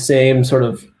quite have the same sort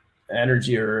of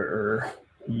energy or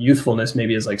youthfulness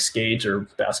maybe as like skate or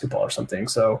basketball or something.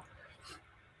 So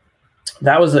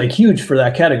that was like huge for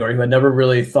that category, who had never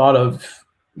really thought of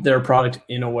their product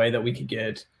in a way that we could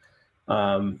get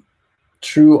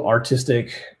true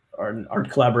artistic art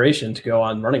collaboration to go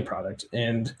on running product.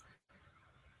 And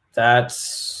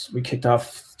we kicked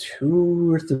off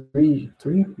 2 or 3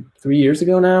 years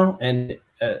ago now, and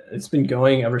it's been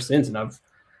going ever since. And I've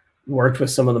worked with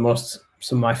some of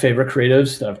my favorite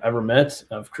creatives that I've ever met.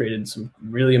 I've created some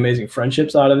really amazing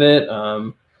friendships out of it.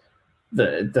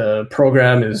 The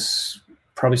program is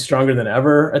probably stronger than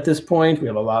ever at this point. We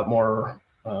have a lot more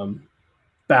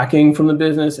backing from the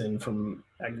business and from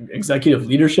executive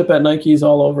leadership at Nike's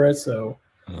all over it. So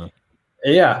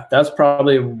yeah, that's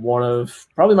probably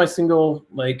my single,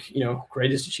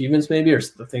 greatest achievements maybe, or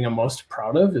the thing I'm most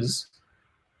proud of, is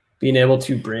being able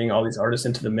to bring all these artists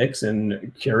into the mix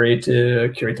and curate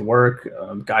the work,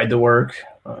 guide the work,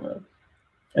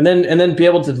 and then be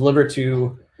able to deliver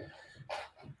to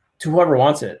whoever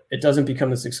wants it. It doesn't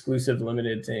become this exclusive,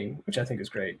 limited thing, which I think is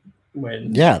great.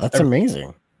 That's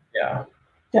amazing. Yeah.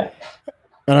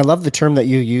 And I love the term that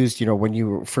you used, when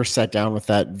you first sat down with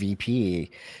that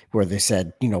VP, where they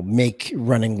said, make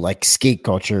running like skate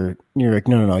culture. You're like,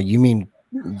 no, you mean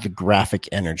the graphic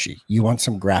energy. You want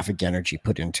some graphic energy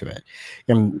put into it.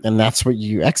 And that's what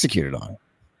you executed on.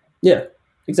 Yeah,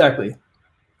 exactly.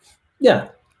 Yeah.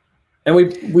 And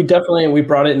we definitely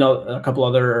brought it in a couple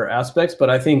other aspects, but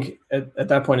I think at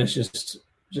that point it's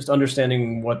just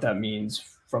understanding what that means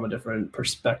from a different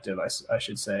perspective, I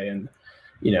should say. And,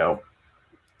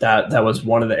 that was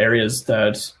one of the areas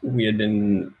that we had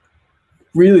been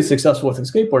really successful with in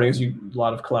skateboarding, is a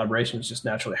lot of collaborations just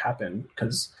naturally happen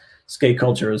because skate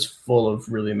culture is full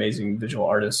of really amazing visual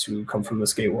artists who come from the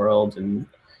skate world, and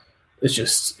it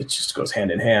just goes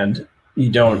hand in hand.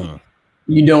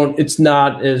 It's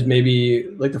not as maybe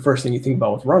like the first thing you think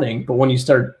about with running, but when you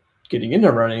start getting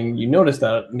into running, you notice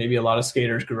that maybe a lot of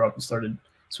skaters grew up and started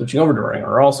switching over to running,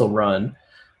 or also run,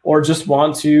 or just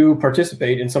want to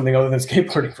participate in something other than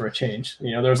skateboarding for a change.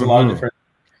 There's a lot of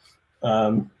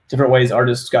different ways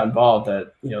artists got involved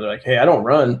that, they're like, hey, I don't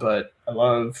run, but I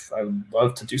love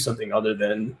to do something other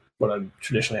than what I'm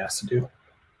traditionally asked to do.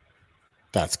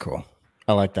 That's cool.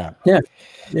 I like that.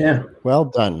 Yeah. Well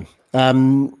done.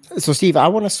 So Steve, I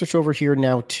want to switch over here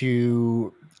now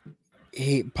to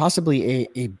possibly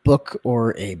a book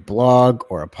or a blog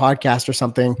or a podcast or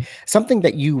something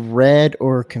that you read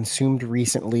or consumed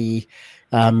recently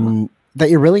that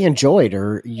you really enjoyed,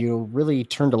 or you really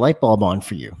turned a light bulb on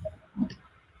for you.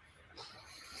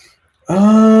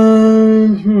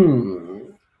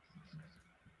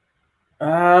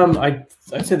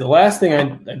 I'd say the last thing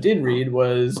I did read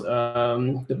was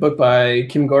the book by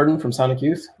Kim Gordon from Sonic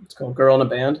Youth. It's called Girl in a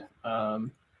Band.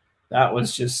 That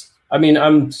was just,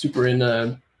 I'm super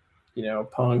into,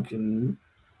 punk and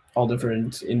all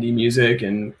different indie music,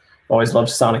 and always loved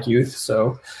Sonic Youth.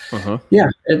 So yeah,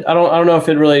 I don't know if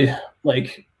it really,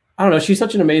 I don't know. She's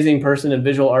such an amazing person and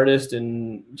visual artist,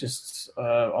 and just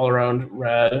all around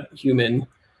rad human.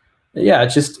 Yeah.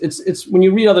 It's when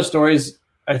you read other stories,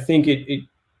 I think it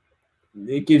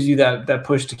gives you that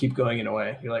push to keep going in a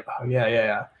way. You're like, oh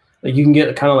yeah. Like you can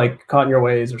get kind of like caught in your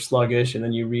ways or sluggish, and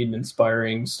then you read an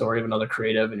inspiring story of another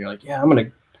creative, and you're like, yeah,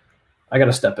 I got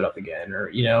to step it up again,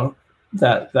 or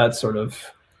that sort of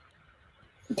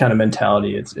kind of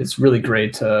mentality. It's really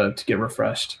great to get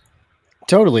refreshed.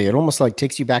 Totally. It almost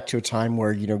takes you back to a time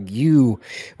where, you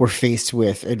were faced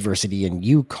with adversity and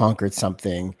you conquered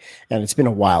something, and it's been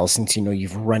a while since,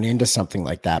 you've run into something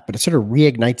like that, but it sort of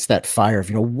reignites that fire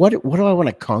of, what do I want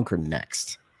to conquer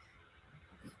next?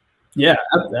 Yeah,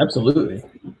 absolutely.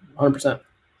 100%.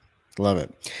 Love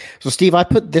it. So Steve, I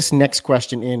put this next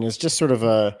question in as just sort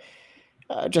of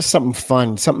just something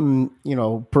fun, something,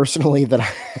 personally that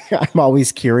I'm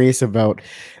always curious about.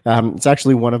 It's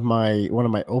actually one of my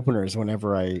openers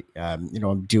whenever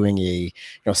I'm doing a,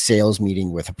 sales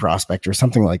meeting with a prospect or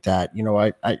something like that.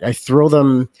 I throw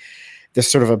them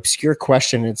this sort of obscure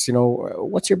question. It's,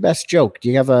 what's your best joke? Do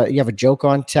you have a joke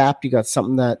on tap? You got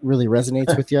something that really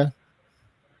resonates with you?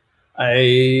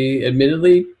 I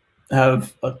admittedly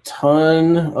have a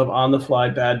ton of on the fly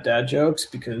bad dad jokes,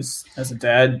 because as a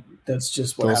dad, that's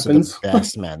just what happens. Are the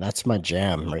best, man. That's my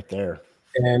jam right there.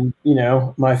 And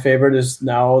my favorite is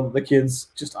now the kids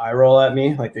just eye roll at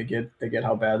me, like they get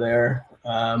how bad they are.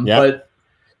 But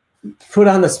put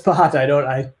on the spot, I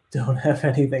don't have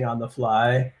anything on the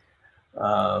fly.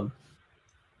 Unless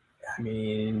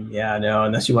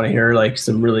you want to hear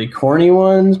some really corny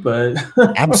ones, but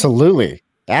Absolutely.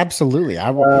 I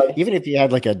will, even if you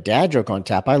had a dad joke on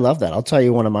tap, I love that. I'll tell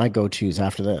you one of my go-tos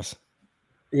after this.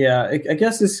 Yeah, I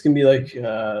guess this can be like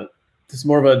this is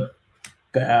more of a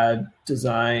bad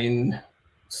design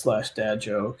 / dad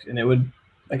joke, and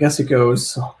I guess it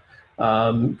goes.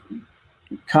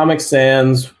 Comic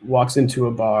Sans walks into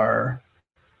a bar,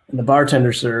 and the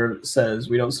bartender says,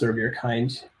 "We don't serve your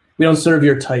kind. We don't serve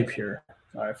your type here."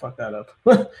 All right, fuck that up.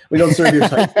 We don't serve your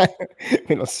type.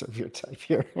 We don't serve your type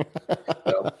here.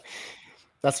 No.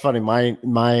 That's funny. My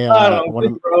I don't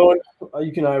know.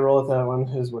 You can eye roll at that one.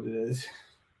 Is what it is.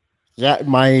 Yeah,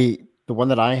 the one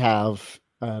that I have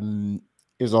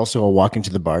is also a walk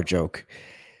into the bar joke,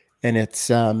 and it's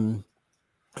let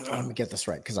me get this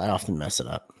right because I often mess it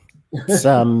up. It's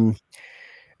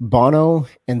Bono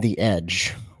and the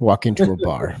Edge walk into a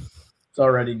bar. It's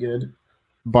already good.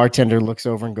 Bartender looks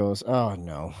over and goes, "Oh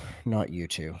no, not you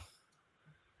two."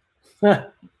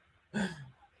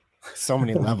 So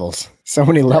many levels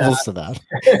to that.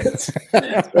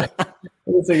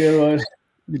 That's a good one.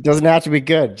 It doesn't have to be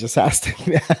good; just has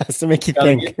to make you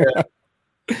think.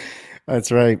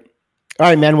 That's right. All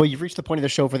right, man. Well, you've reached the point of the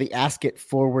show for the Ask It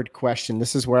Forward question.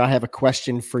 This is where I have a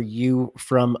question for you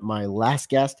from my last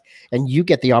guest, and you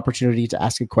get the opportunity to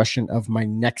ask a question of my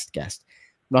next guest.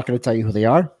 I'm not going to tell you who they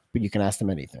are, but you can ask them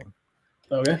anything.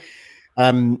 Okay.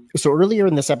 So earlier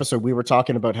in this episode, we were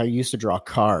talking about how you used to draw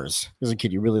cars. As a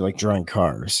kid, you really like drawing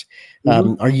cars.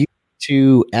 Are you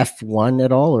to F1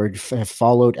 at all, or have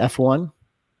followed F1?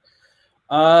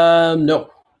 No,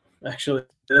 actually,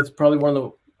 that's probably one of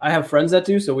the. I have friends that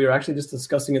do, so we were actually just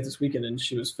discussing it this weekend, and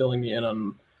she was filling me in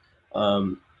on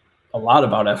a lot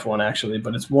about F1 actually.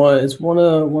 But it's one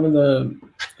of the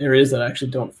areas that I actually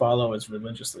don't follow as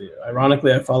religiously.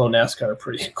 Ironically, I follow NASCAR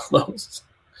pretty close.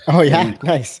 Oh yeah,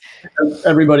 nice.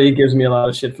 Everybody gives me a lot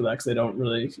of shit for that because they don't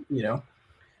really,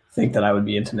 think that I would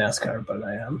be into NASCAR, but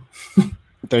I am.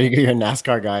 There you go. You're a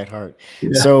NASCAR guy at heart.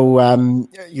 Yeah. So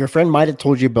your friend might have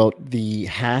told you about the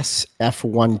Haas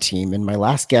F1 team. And my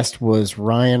last guest was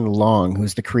Ryan Long,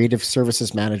 who's the creative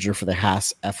services manager for the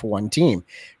Haas F1 team,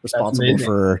 responsible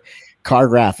for car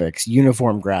graphics,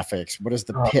 uniform graphics. What does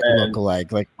the pit look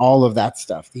like? Like all of that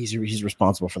stuff. He's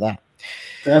responsible for that.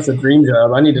 That's a dream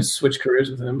job. I need to switch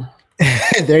careers with him.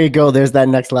 There you go. There's that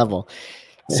next level.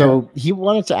 Yeah. So he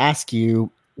wanted to ask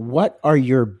you, what are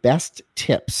your best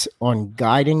tips on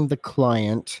guiding the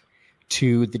client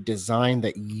to the design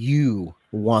that you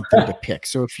want them to pick?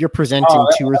 So if you're presenting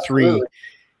two or three,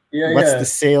 what's the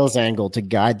sales angle to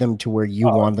guide them to where you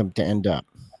want them to end up?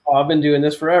 Oh, I've been doing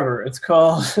this forever. It's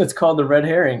called the red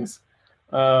herrings.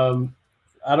 I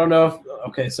don't know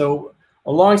so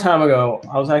a long time ago,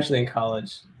 I was actually in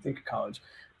college. I think college.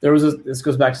 This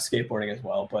goes back to skateboarding as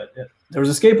well, but there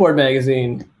was a skateboard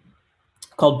magazine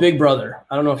called Big Brother.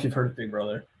 I don't know if you've heard of Big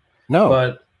Brother. No.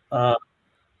 But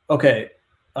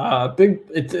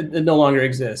it no longer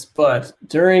exists. But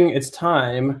during its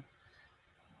time,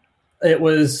 it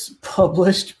was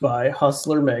published by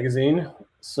Hustler magazine.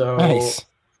 So nice.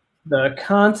 The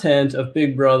content of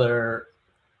Big Brother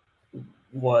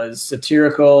was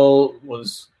satirical,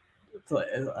 was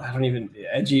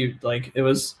edgy. Like it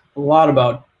was a lot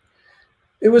about.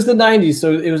 It was the 90s,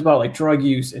 so it was about like drug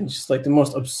use and just like the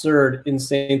most absurd,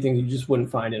 insane things you just wouldn't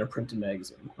find in a printed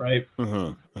magazine, right?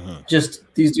 Just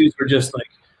these dudes were just like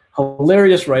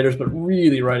hilarious writers, but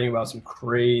really writing about some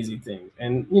crazy things.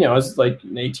 And as like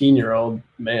an 18-year-old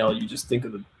male, you just think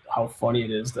of how funny it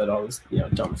is that all this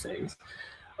dumb things.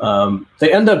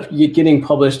 They end up getting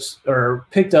published or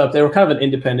picked up. They were kind of an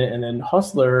independent, and then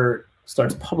Hustler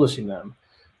starts publishing them.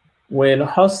 When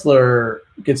Hustler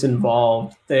gets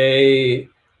involved, they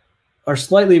are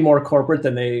slightly more corporate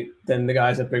than the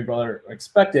guys at Big Brother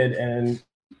expected, and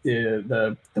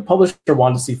the publisher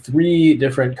wanted to see 3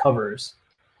 different covers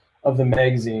of the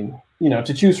magazine,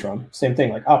 to choose from. Same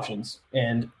thing, like options.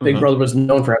 And Big Brother was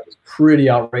known for having pretty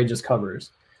outrageous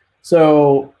covers.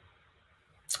 So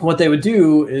what they would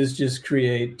do is just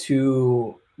create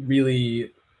 2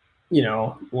 really,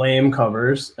 lame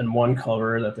covers and 1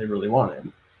 cover that they really wanted.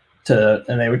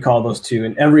 And they would call those 2,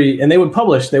 and they would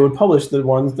publish the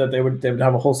ones that they would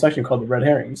have a whole section called the red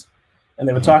herrings, and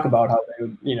they would talk about how they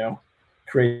would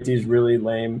create these really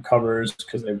lame covers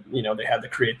because they had to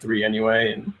create 3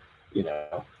 anyway, and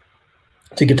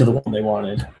to get to the one they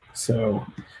wanted. So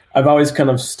I've always kind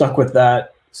of stuck with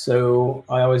that. So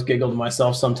I always giggle to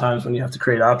myself sometimes when you have to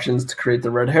create options to create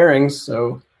the red herrings.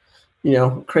 So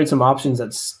create some options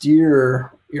that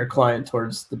steer your client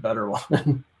towards the better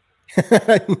one.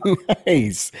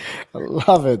 Nice. I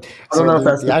love it. I don't know if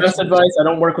that's the best advice. I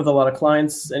don't work with a lot of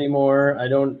clients anymore. I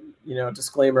don't,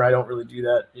 disclaimer, I don't really do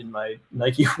that in my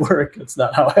Nike work. It's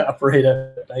not how I operate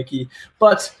at Nike.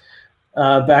 But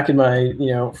Back in my,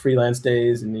 freelance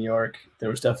days in New York, there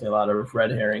was definitely a lot of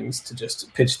red herrings to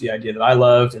just pitch the idea that I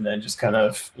loved and then just kind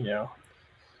of,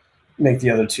 make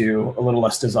the other two a little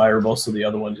less desirable. So the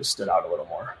other one just stood out a little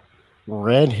more.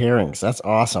 Red herrings. That's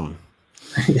awesome.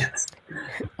 Yes.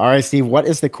 All right, Steve, what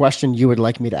is the question you would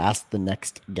like me to ask the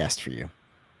next guest for you?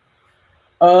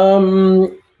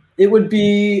 It would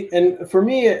be, and for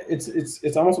me,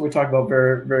 it's almost what we talked about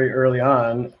very, very early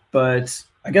on, but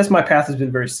I guess my path has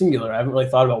been very singular. I haven't really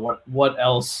thought about what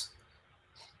else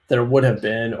there would have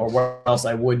been or what else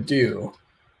I would do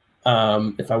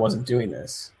if I wasn't doing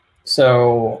this.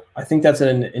 So I think that's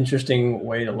an interesting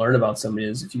way to learn about somebody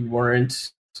is if you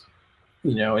weren't,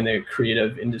 in a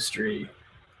creative industry,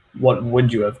 what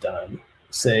would you have done?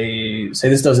 Say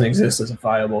this doesn't exist as a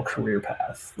viable career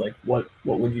path. Like what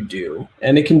would you do?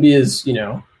 And it can be as,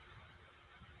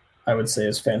 I would say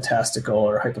as fantastical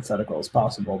or hypothetical as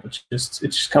possible, but it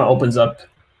just kind of opens up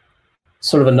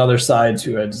sort of another side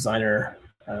to a designer.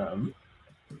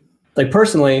 Like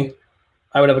personally,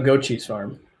 I would have a goat cheese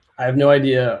farm. I have no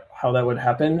idea how that would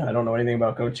happen. I don't know anything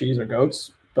about goat cheese or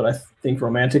goats, but I think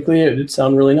romantically it would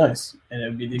sound really nice, and it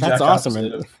would be the exact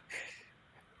opposite of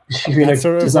being a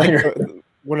designer.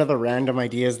 One of the random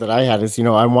ideas that I had is,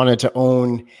 I wanted to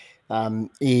own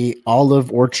a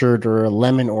olive orchard or a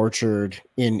lemon orchard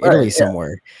in Italy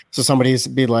somewhere. So somebody's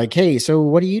be like, "Hey, so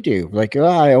what do you do?" Like, "Oh,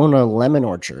 I own a lemon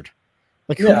orchard."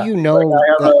 Like, who do you know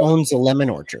that owns a lemon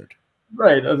orchard?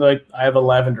 Right. Like I have a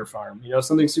lavender farm,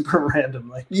 something super random.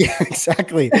 Like, yeah,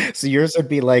 exactly. So yours would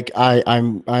be like, I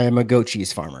am a goat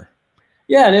cheese farmer.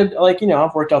 Yeah. And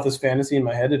I've worked out this fantasy in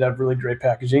my head. It'd have really great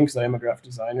packaging because I am a graphic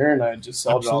designer and I just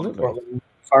sell it all to Portland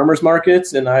farmers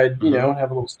markets. And I'd,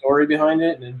 have a little story behind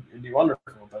it and it'd be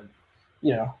wonderful. But,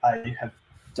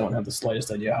 don't have the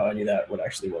slightest idea how any of that would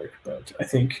actually work. But I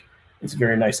think it's a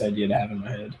very nice idea to have in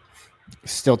my head.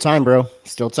 Still time, bro.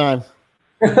 Still time.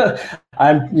 I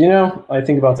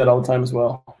think about that all the time as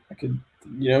well. I could,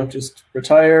 just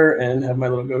retire and have my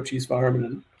little goat cheese farm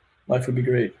and life would be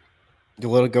great. The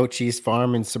little goat cheese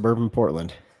farm in suburban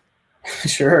Portland.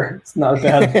 Sure. It's not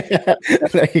bad.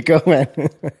 There you go, man.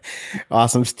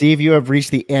 Awesome. Steve, you have reached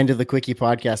the end of the Quickie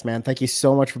podcast, man. Thank you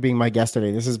so much for being my guest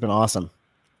today. This has been awesome.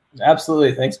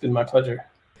 Absolutely. Thanks. It's been my pleasure.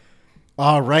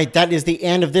 All right, that is the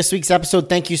end of this week's episode.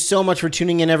 Thank you so much for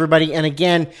tuning in, everybody. And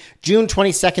again, June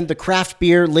 22nd, the Craft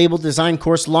Beer Label Design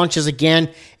course launches again,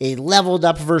 a leveled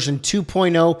up version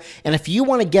 2.0. And if you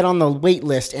want to get on the wait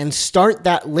list and start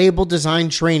that label design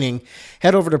training,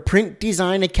 head over to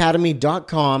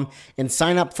printdesignacademy.com and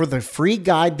sign up for the free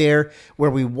guide there where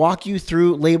we walk you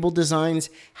through label designs,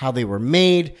 how they were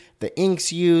made, the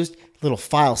inks used, little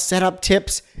file setup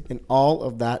tips, and all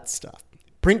of that stuff.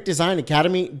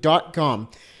 printdesignacademy.com.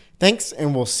 Thanks,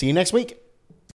 and we'll see you next week.